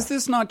 Wow. Now, is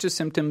this not just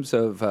symptoms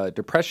of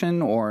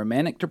depression or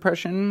manic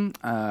depression?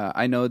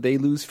 I know they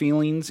lose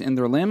feelings in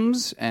their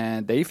limbs,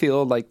 and they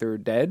feel like they're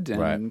dead,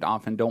 and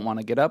often don't want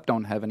to get up,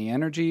 don't have any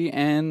energy,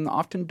 and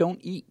often don't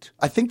eat.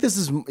 I think this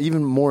is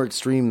even more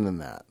extreme than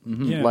that.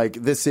 Yeah. Like,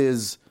 this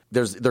is,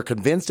 they're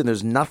convinced, and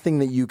there's nothing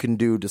that you can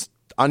do to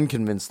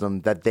unconvince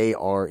them that they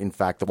are, in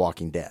fact, the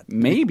Walking Dead.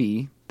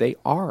 Maybe they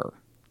are.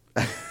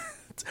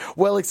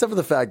 Well, except for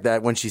the fact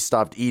that when she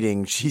stopped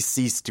eating, she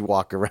ceased to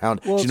walk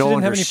around. Well, she she no didn't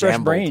longer have any fresh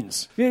shambled.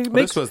 brains. Yeah, Well,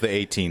 make- this was the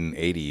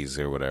 1880s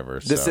or whatever.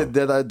 This, so.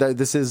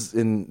 this is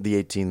in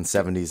the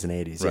 1870s and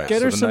 80s. Right. Get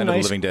so her the some Night of the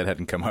nice- Living Dead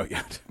hadn't come out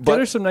yet. Get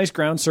her some nice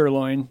ground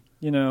sirloin.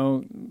 You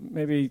know,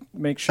 maybe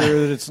make sure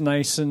that it's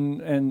nice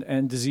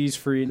and disease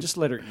free, and just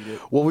let her eat it.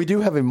 Well,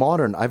 I have a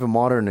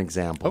modern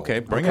example Okay,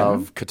 bring it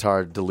of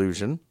Cotard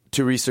delusion.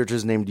 Two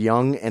researchers named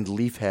Young and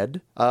Leafhead.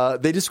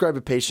 They describe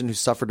a patient who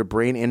suffered a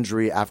brain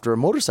injury after a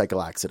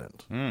motorcycle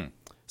accident.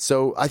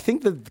 So I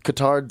think that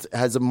Cotard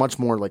has a much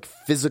more like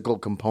physical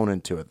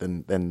component to it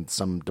than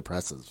some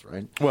depressives,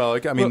 right? Well,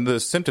 like, I mean, the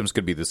symptoms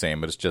could be the same,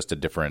 but it's just a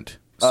different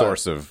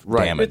source of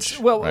damage.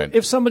 right?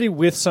 If somebody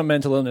with some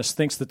mental illness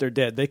thinks that they're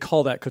dead, they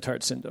call that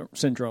Cotard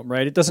syndrome,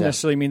 right? It doesn't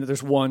necessarily mean that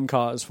there's one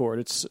cause for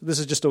it. This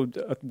is just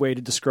a way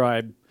to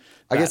describe.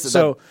 I guess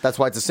so. that's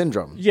why it's a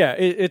syndrome. Yeah,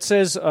 it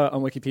says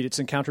on Wikipedia it's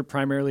encountered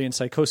primarily in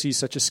psychoses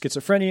such as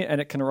schizophrenia,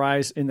 and it can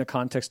arise in the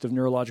context of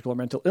neurological or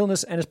mental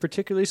illness, and is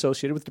particularly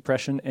associated with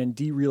depression and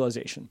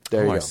derealization.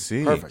 There you I go.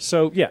 see. Perfect.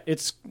 So yeah,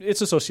 it's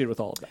associated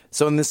with all of that.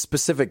 So in this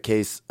specific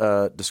case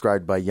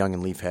described by Young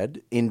and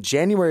Leafhead, in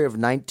January of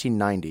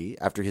 1990,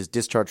 after his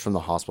discharge from the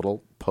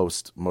hospital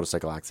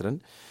post-motorcycle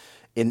accident,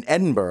 in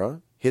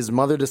Edinburgh, his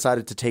mother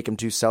decided to take him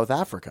to South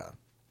Africa.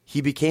 He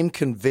became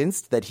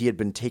convinced that he had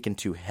been taken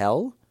to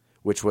hell,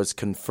 which was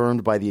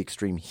confirmed by the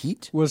extreme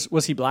heat.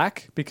 Was he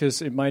black?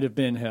 Because it might have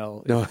been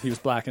hell if he was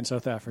black in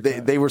South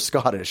Africa. They were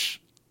Scottish.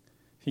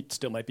 He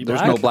still might be There's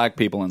black. no black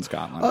people in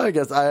Scotland. I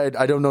guess I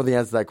don't know the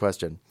answer to that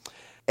question.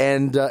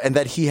 And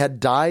that he had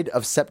died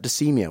of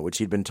septicemia, which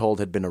he'd been told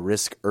had been a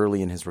risk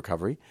early in his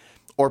recovery,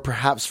 or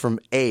perhaps from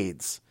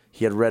AIDS.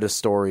 He had read a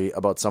story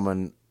about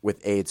someone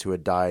with AIDS who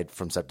had died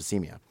from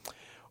septicemia.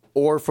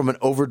 Or from an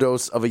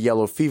overdose of a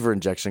yellow fever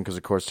injection, because,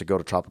 of course, to go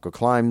to tropical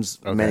climes,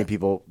 many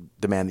people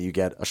demand that you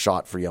get a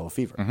shot for yellow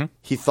fever.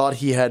 He thought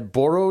he had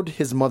borrowed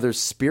his mother's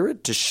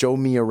spirit to show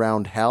me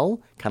around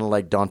hell, kind of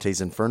like Dante's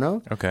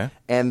Inferno. Okay.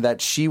 And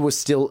that she was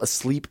still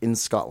asleep in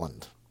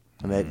Scotland.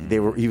 And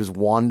that he was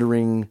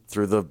wandering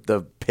through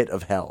the pit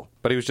of hell.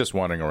 But he was just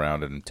wandering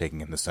around and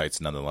taking in the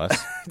sights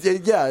nonetheless.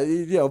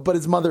 Yeah, but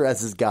his mother as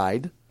his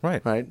guide.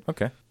 Right. Right.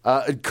 Okay.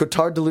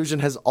 Cotard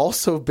delusion has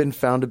also been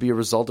found to be a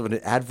result of an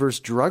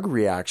adverse drug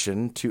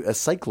reaction to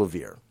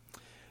acyclovir.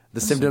 The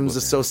symptoms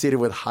associated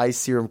with high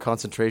serum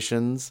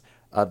concentrations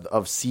of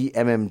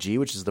CMMG,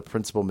 which is the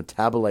principal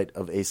metabolite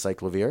of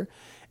acyclovir,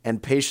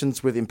 and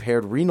patients with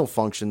impaired renal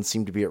function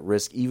seem to be at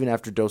risk even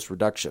after dose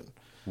reduction.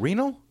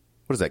 Renal?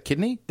 What is that,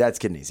 kidney? That's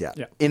kidneys, yeah.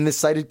 Yeah. In this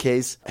cited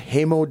case,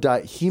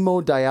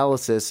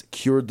 hemodialysis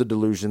cured the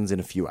delusions in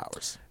a few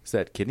hours. Is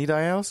that kidney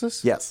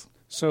dialysis? Yes.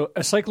 So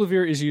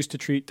acyclovir is used to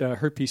treat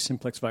herpes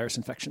simplex virus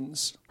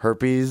infections.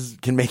 Herpes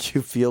can make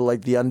you feel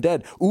like the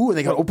undead. Ooh, and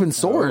they got open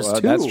sores,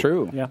 too. That's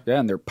true. Yeah.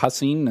 And they're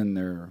pussing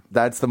and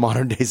That's the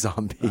modern day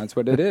zombie. that's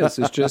what it is.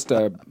 It's just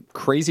a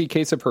crazy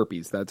case of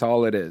herpes. That's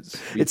all it is.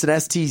 It's an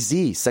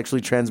STZ,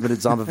 sexually transmitted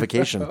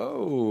zombification.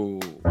 Oh.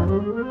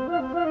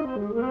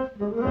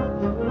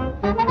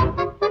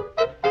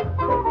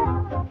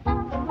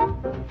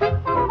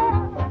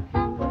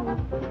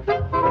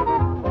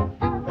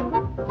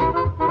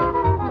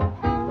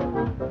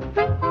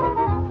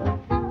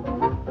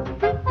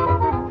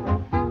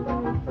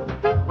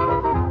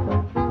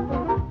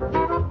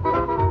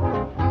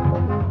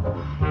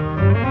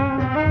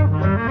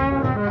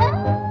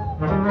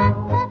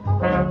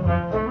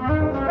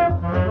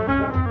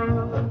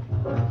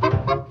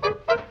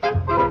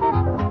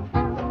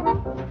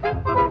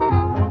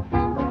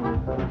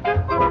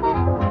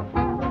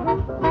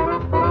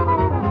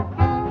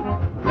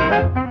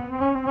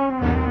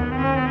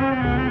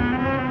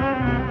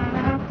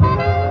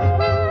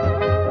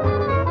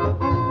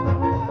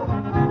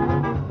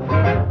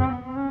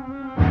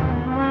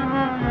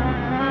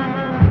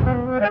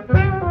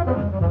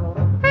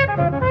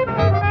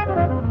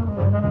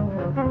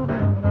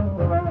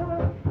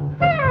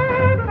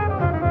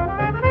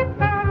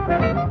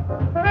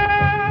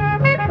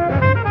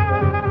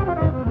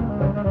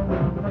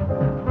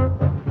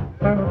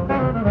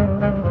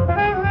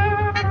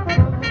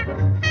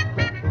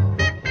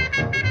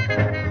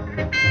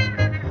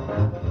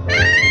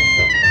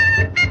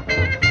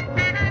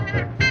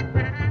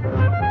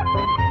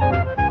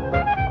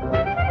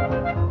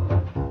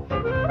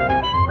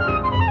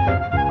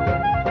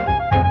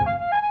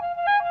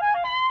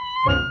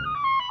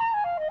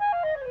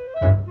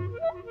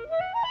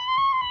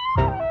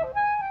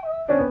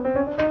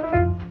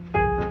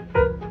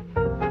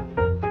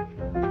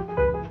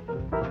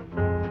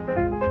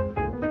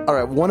 All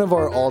right, one of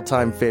our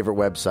all-time favorite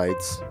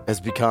websites has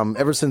become,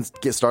 ever since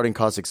starting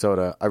Caustic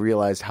Soda, I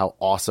realized how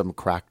awesome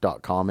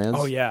Crack.com is.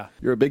 Oh, yeah.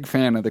 You're a big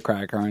fan of the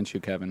crack, aren't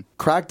you, Kevin?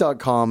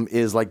 Crack.com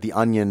is like The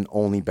Onion,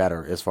 only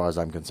better, as far as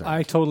I'm concerned.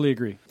 I totally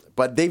agree.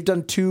 But they've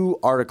done 2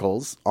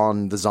 articles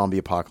on the zombie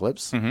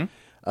apocalypse.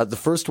 The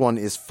first one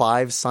is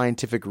 5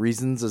 scientific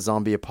reasons a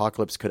zombie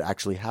apocalypse could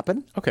actually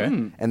happen. Okay.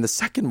 And the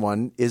second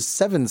one is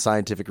 7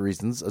 scientific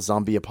reasons a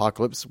zombie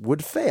apocalypse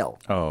would fail.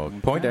 Oh,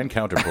 point and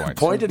counterpoint.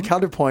 Point and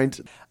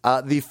counterpoint.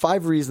 The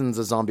 5 reasons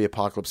a zombie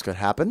apocalypse could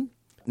happen.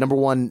 Number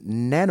 1,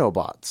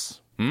 nanobots.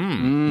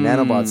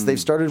 Nanobots. They've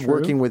started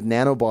working with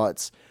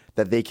nanobots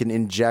that they can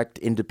inject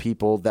into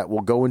people that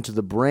will go into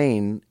the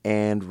brain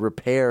and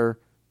repair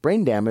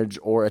brain damage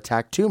or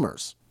attack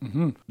tumors.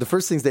 The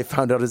first things they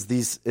found out is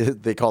these,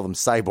 they call them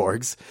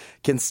cyborgs,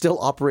 can still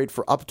operate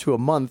for up to a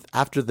month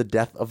after the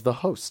death of the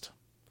host.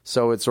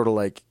 So it's sort of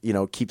like,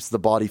 keeps the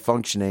body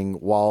functioning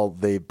while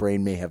the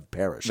brain may have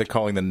perished. They're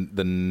calling the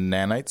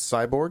nanites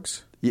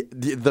cyborgs?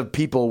 The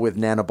people with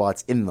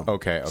nanobots in them.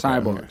 Okay.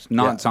 Cyborgs,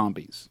 not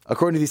zombies.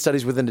 According to these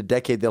studies, within a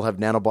decade, they'll have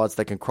nanobots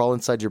that can crawl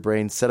inside your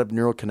brain, set up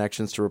neural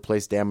connections to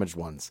replace damaged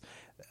ones.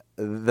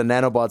 The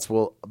nanobots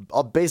will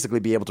basically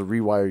be able to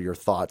rewire your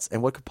thoughts.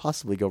 And what could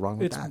possibly go wrong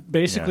with It's that?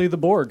 basically the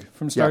Borg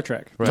from Star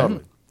Trek,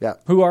 Totally. Yeah.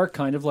 who are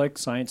kind of like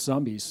science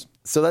zombies.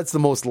 So that's the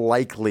most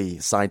likely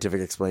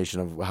scientific explanation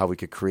of how we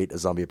could create a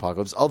zombie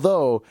apocalypse.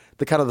 Although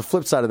the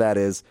flip side of that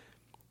is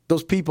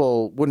those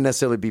people wouldn't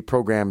necessarily be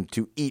programmed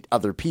to eat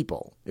other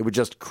people. It would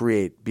just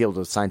be able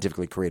to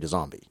scientifically create a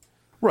zombie.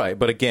 Right,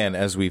 but again,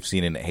 as we've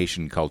seen in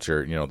Haitian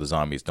culture, the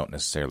zombies don't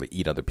necessarily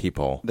eat other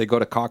people. They go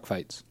to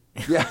cockfights.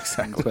 Yeah,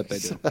 That's what they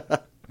do.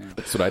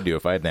 That's what I'd do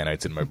if I had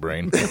nanites in my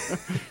brain.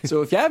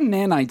 So if you have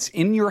nanites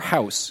in your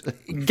house,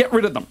 get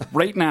rid of them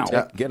right now.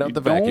 Get out You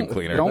the vacuum don't-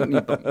 cleaner. Don't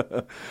need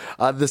them.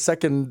 The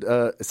second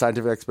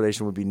scientific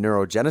explanation would be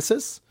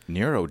neurogenesis.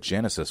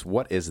 Neurogenesis,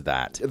 what is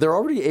that? They're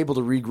already able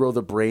to regrow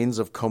the brains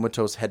of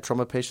comatose head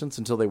trauma patients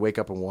until they wake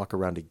up and walk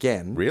around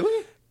again.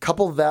 Really?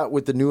 Couple that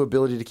with the new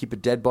ability to keep a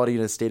dead body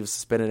in a state of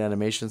suspended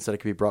animation so that it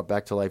can be brought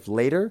back to life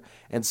later.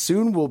 And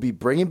soon we'll be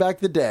bringing back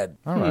the dead.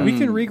 We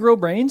can regrow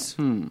brains?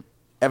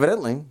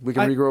 Evidently, we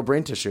can regrow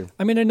brain tissue.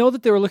 I mean, I know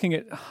that they were looking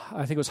at,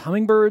 I think it was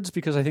hummingbirds,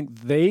 because I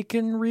think they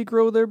can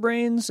regrow their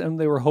brains, and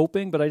they were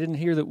hoping, but I didn't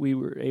hear that we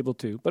were able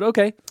to. But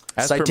okay.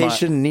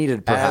 Citation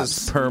needed,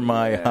 perhaps. As per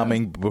my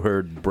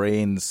hummingbird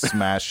brain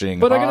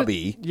smashing But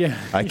hobby, yeah.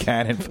 I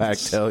can in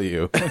fact tell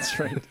you That's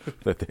right.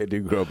 that they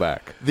do grow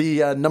back.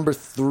 The number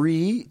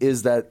 3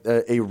 is that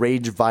a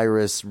rage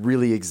virus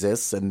really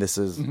exists, and this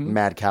is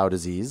mad cow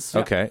disease.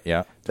 Okay,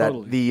 yeah. That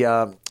Totally.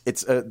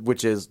 it's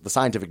which is the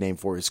scientific name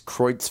for is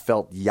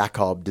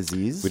Creutzfeldt-Jakob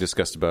disease. We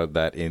discussed about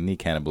that in the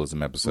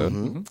cannibalism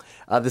episode.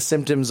 The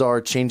symptoms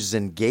are changes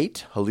in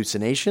gait,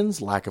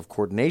 hallucinations, lack of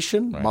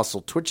coordination,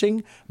 muscle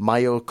twitching,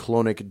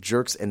 myoclonic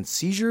jerks and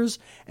seizures,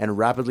 and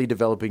rapidly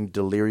developing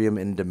delirium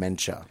and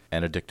dementia.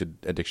 And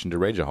addiction to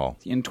Rageahol.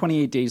 And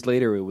 28 days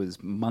later, it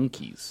was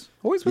monkeys.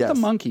 Always with Yes. the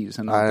monkeys.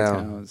 And I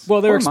know.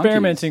 Well, they were Poor monkeys.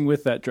 experimenting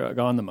with that drug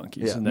on the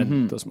monkeys, and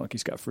then those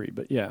monkeys got free.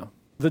 But yeah,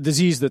 the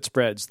disease that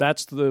spreads,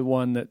 that's the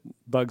one that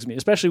bugs me.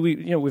 Especially,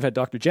 we've had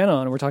Dr. Jen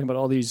on, and we're talking about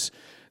all these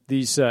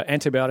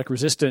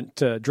antibiotic-resistant,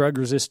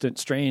 drug-resistant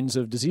strains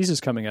of diseases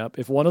coming up.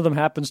 If one of them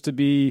happens to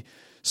be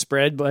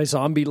spread by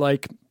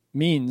zombie-like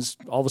means,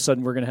 all of a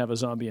sudden we're going to have a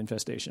zombie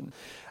infestation.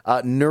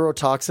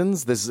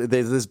 Neurotoxins. This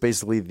is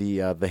basically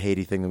the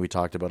Haiti thing that we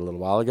talked about a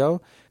little while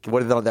ago.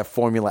 Whether that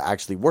formula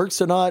actually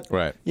works or not,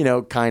 Right.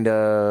 Kind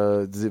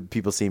of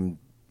people seem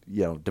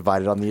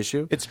divided on the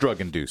issue. It's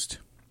drug-induced.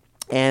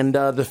 And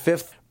the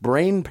 5th,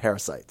 brain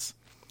parasites.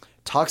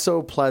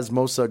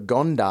 Toxoplasmosa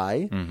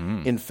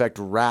gondii infect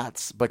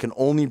rats, but can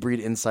only breed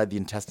inside the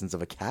intestines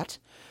of a cat.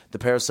 The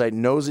parasite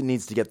knows it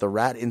needs to get the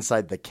rat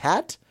inside the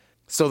cat,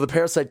 so the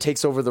parasite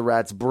takes over the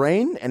rat's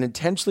brain and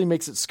intentionally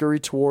makes it scurry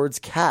towards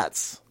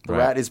cats. The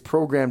rat is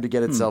programmed to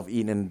get itself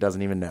eaten and it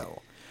doesn't even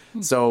know.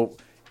 So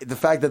the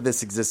fact that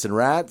this exists in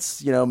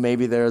rats,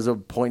 maybe there's a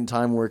point in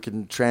time where it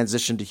can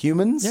transition to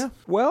humans. Yeah.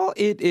 Well,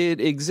 it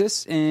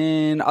exists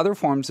in other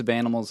forms of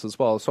animals as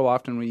well. So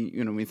often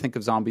we think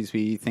of zombies,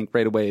 we think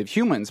right away of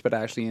humans, but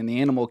actually in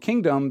the animal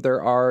kingdom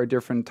there are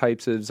different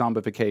types of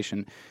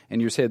zombification.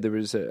 And you said there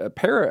was a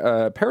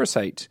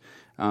parasite.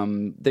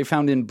 They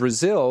found in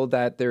Brazil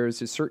that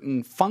there's a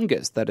certain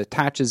fungus that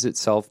attaches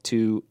itself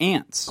to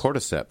ants.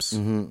 Cordyceps.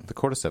 The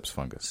cordyceps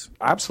fungus.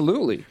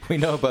 Absolutely. We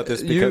know about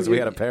this because we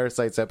had a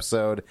parasites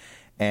episode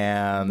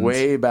and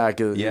Way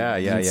back in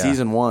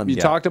season 1. You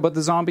talked about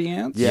the zombie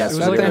ants? Yeah, It was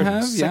so like they our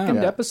have? second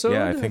Yeah. episode.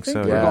 Yeah, I think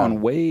so. We're Yeah.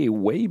 going way,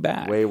 way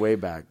back. Way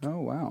back.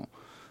 Oh, wow.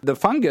 The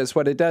fungus,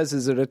 what it does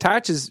is it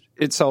attaches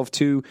itself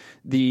to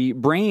the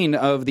brain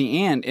of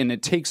the ant and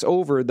it takes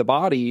over the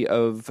body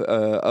of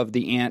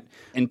the ant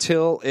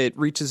until it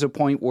reaches a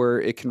point where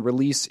it can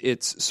release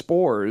its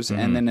spores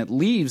and then it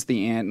leaves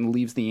the ant and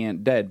leaves the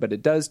ant dead. But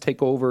it does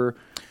take over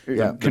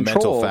Yeah. the control.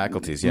 mental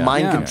faculties. Yeah.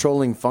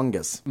 Mind-controlling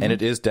fungus. And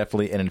it is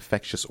definitely an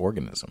infectious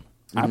organism.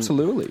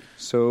 Absolutely.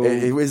 So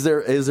Is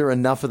there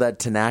enough of that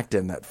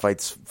tenactin that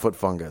fights foot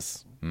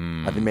fungus?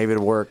 I think maybe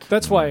it'll work.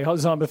 That's why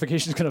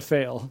zombification is going to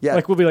fail. Yeah.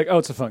 Like we'll be like, oh,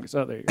 it's a fungus.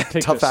 Oh, there you go.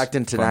 Take Tough this.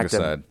 actin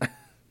tenactin. Fungicide.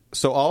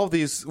 So all of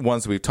these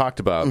ones we've talked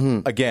about,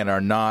 again,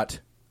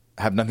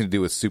 have nothing to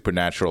do with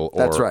supernatural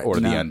or, That's right. or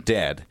the None.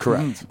 undead.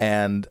 Correct.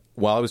 And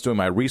while I was doing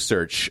my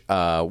research,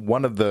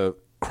 one of the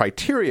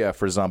criteria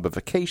for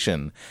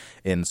zombification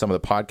in some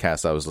of the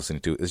podcasts I was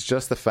listening to is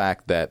just the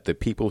fact that the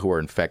people who are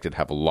infected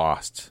have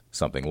lost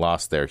something,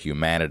 lost their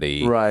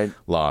humanity, Right.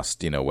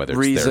 lost, whether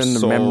Reason, it's their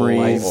soul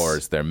memories. or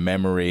it's their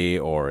memory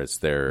or it's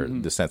their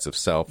the sense of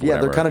self. Yeah,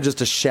 whatever. they're kind of just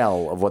a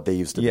shell of what they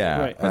used to Yeah,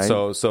 Right. and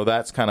so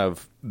that's kind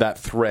of that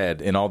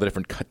thread in all the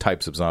different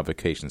types of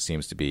zombification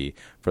seems to be,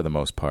 for the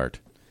most part,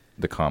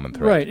 the common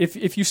thread. Right.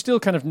 If you still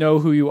kind of know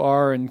who you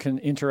are and can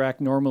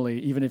interact normally,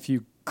 even if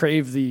you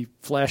crave the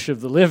flesh of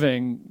the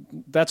living,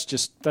 that's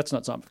not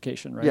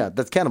zombification, right? Yeah,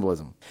 that's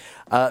cannibalism.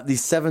 The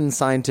 7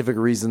 scientific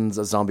reasons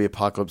a zombie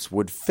apocalypse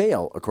would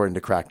fail, according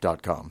to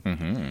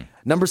crack.com.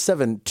 Number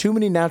 7, too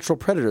many natural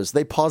predators.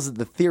 They posit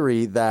the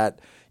theory that,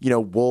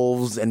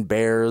 wolves and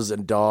bears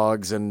and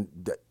dogs and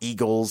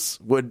eagles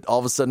would all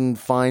of a sudden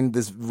find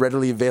this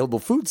readily available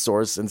food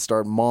source and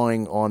start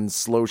mawing on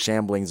slow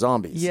shambling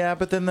zombies. Yeah,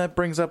 but then that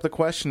brings up the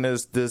question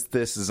is, does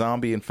this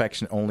zombie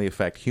infection only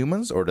affect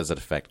humans, or does it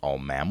affect all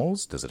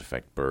mammals? Does it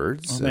affect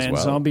birds Oh, as man,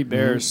 well? zombie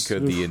bears.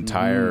 Could the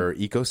entire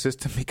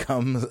ecosystem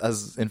become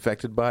as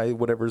infected by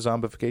whatever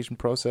zombification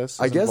process is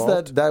I guess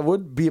involved? that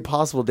would be a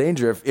possible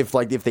danger. If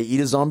they eat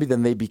a zombie,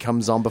 then they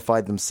become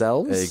zombified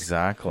themselves.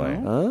 Exactly.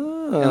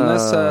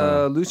 Unless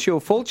Lucio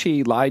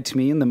Fulci lied to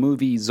me in the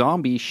movie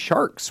Zombie,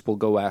 sharks will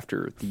go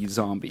after these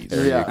zombies.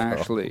 Yeah.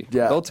 Actually.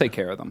 Yeah. They'll take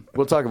care of them.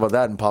 We'll talk about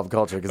that in pop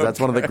culture because that's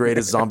one of the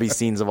greatest zombie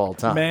scenes of all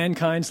time.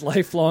 Mankind's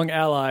lifelong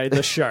ally,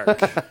 the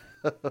shark.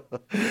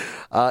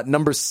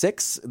 Number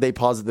 6, they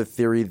posit the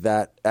theory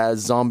that as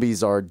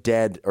zombies are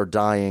dead or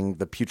dying,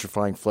 the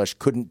putrefying flesh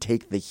couldn't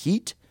take the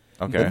heat.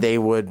 Okay. That they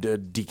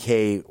would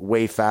decay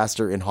way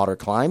faster in hotter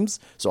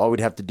climes. So all we'd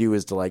have to do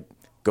is to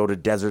go to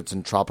deserts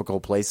and tropical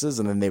places,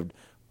 and then they would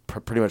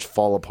pretty much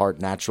fall apart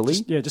naturally.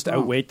 Just to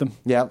outweight them.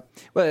 Yeah.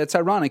 Well, it's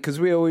ironic because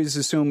we always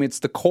assume it's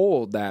the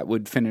cold that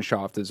would finish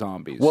off the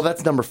zombies. Well,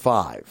 that's number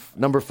 5.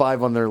 Number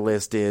 5 on their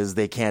list is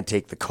they can't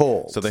take the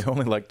cold. So they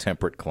only like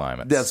temperate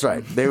climates. That's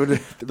right. They would.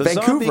 The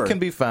Vancouver zombie can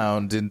be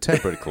found in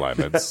temperate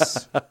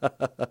climates.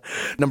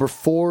 Number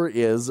 4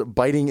 is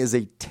biting is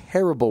a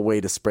terrible way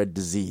to spread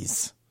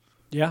disease.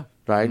 Yeah.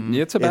 Right?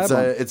 It's a bad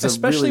one. It's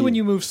Especially really, when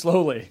you move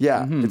slowly.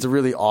 Yeah, it's a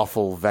really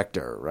awful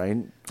vector, right?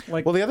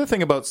 Like, Well, the other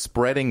thing about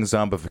spreading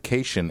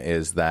zombification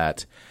is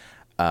that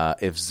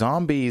if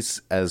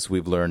zombies, as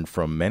we've learned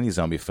from many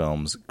zombie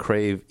films,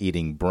 crave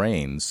eating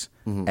brains,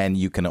 and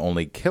you can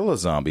only kill a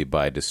zombie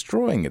by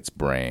destroying its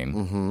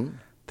brain,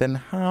 then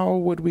how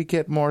would we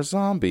get more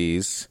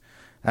zombies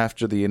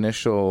after the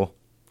initial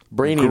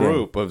Brain eating.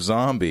 group of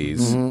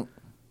zombies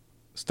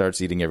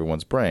starts eating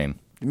everyone's brain?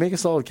 You make a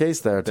solid case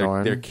there,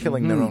 Torrin. They're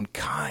killing their own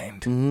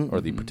kind, or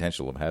the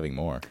potential of having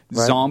more.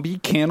 Zombie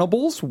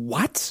cannibals?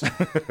 What?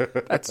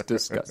 That's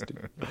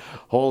disgusting.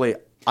 Holy,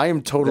 I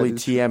am totally That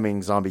is-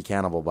 TMing Zombie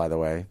Cannibal, by the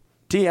way.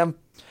 TM.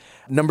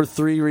 Number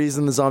 3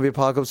 reason the zombie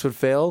apocalypse would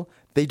fail,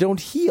 they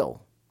don't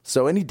heal.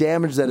 So any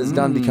damage that is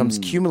done becomes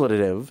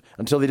cumulative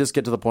until they just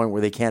get to the point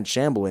where they can't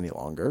shamble any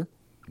longer.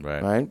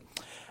 Right.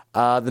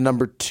 The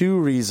number 2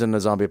 reason a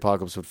zombie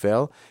apocalypse would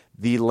fail,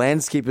 the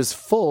landscape is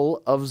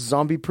full of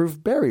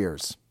zombie-proof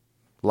barriers,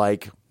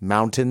 like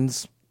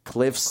mountains,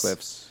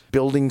 cliffs,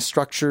 building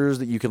structures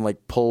that you can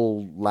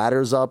pull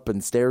ladders up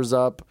and stairs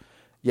up.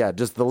 Yeah,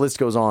 just the list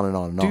goes on and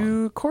on and on.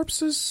 Do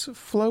corpses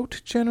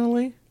float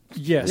generally?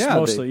 yes, Yeah,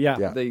 mostly, they-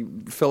 yeah. They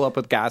fill up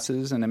with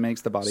gases and it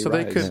makes the body So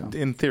rise. they could,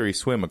 in theory,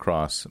 swim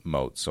across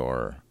moats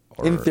or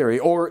In theory,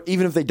 or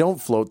even if they don't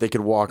float, they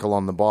could walk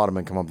along the bottom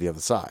and come up the other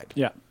side.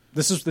 Yeah.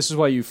 This is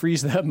why you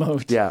freeze that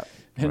moat. Yeah.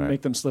 And Right.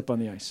 make them slip on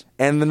the ice.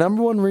 And the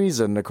number 1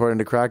 reason, according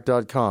to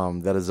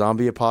crack.com, that a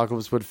zombie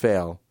apocalypse would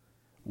fail,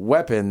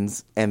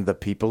 weapons and the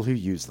people who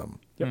use them.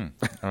 All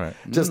right.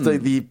 Just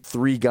the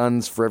 3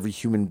 guns for every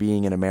human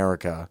being in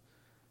America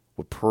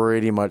would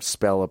pretty much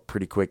spell a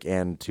pretty quick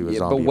end to a Yeah,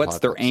 zombie but what's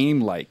their apocalypse.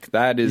 aim like?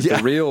 That is Yeah.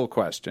 the real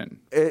question.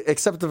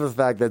 Except for the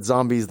fact that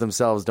zombies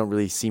themselves don't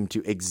really seem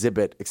to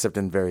exhibit, except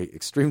in very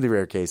extremely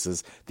rare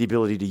cases, the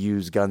ability to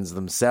use guns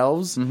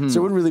themselves. So it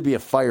wouldn't really be a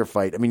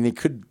firefight. I mean, they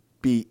could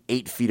be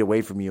 8 feet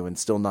away from you and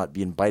still not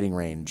be in biting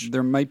range.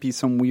 There might be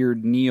some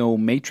weird Neo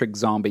Matrix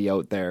zombie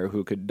out there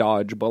who could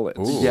dodge bullets.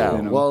 Yeah,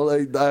 you know?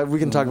 well, we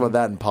can talk about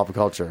that in pop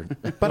culture.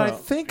 But I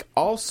think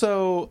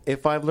also,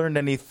 if I've learned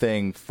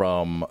anything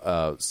from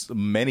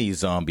many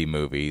zombie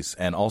movies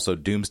and also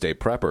Doomsday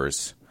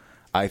Preppers,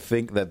 I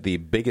think that the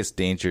biggest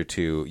danger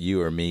to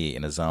you or me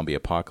in a zombie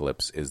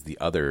apocalypse is the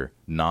other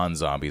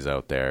non-zombies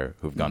out there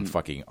who've gone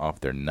fucking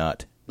off their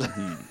nut.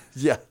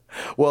 Yeah.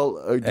 Well,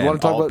 do you And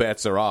want to talk all about...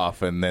 bets are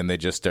off, and then they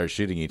just start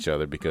shooting each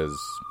other because...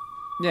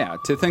 Yeah,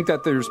 to think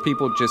that there's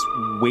people just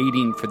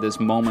waiting for this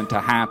moment to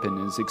happen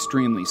is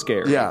extremely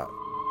scary. Yeah.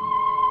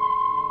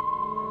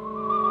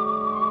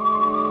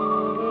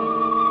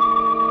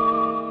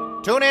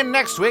 Tune in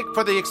next week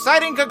for the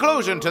exciting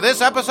conclusion to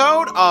this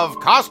episode of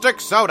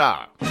Caustic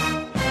Soda.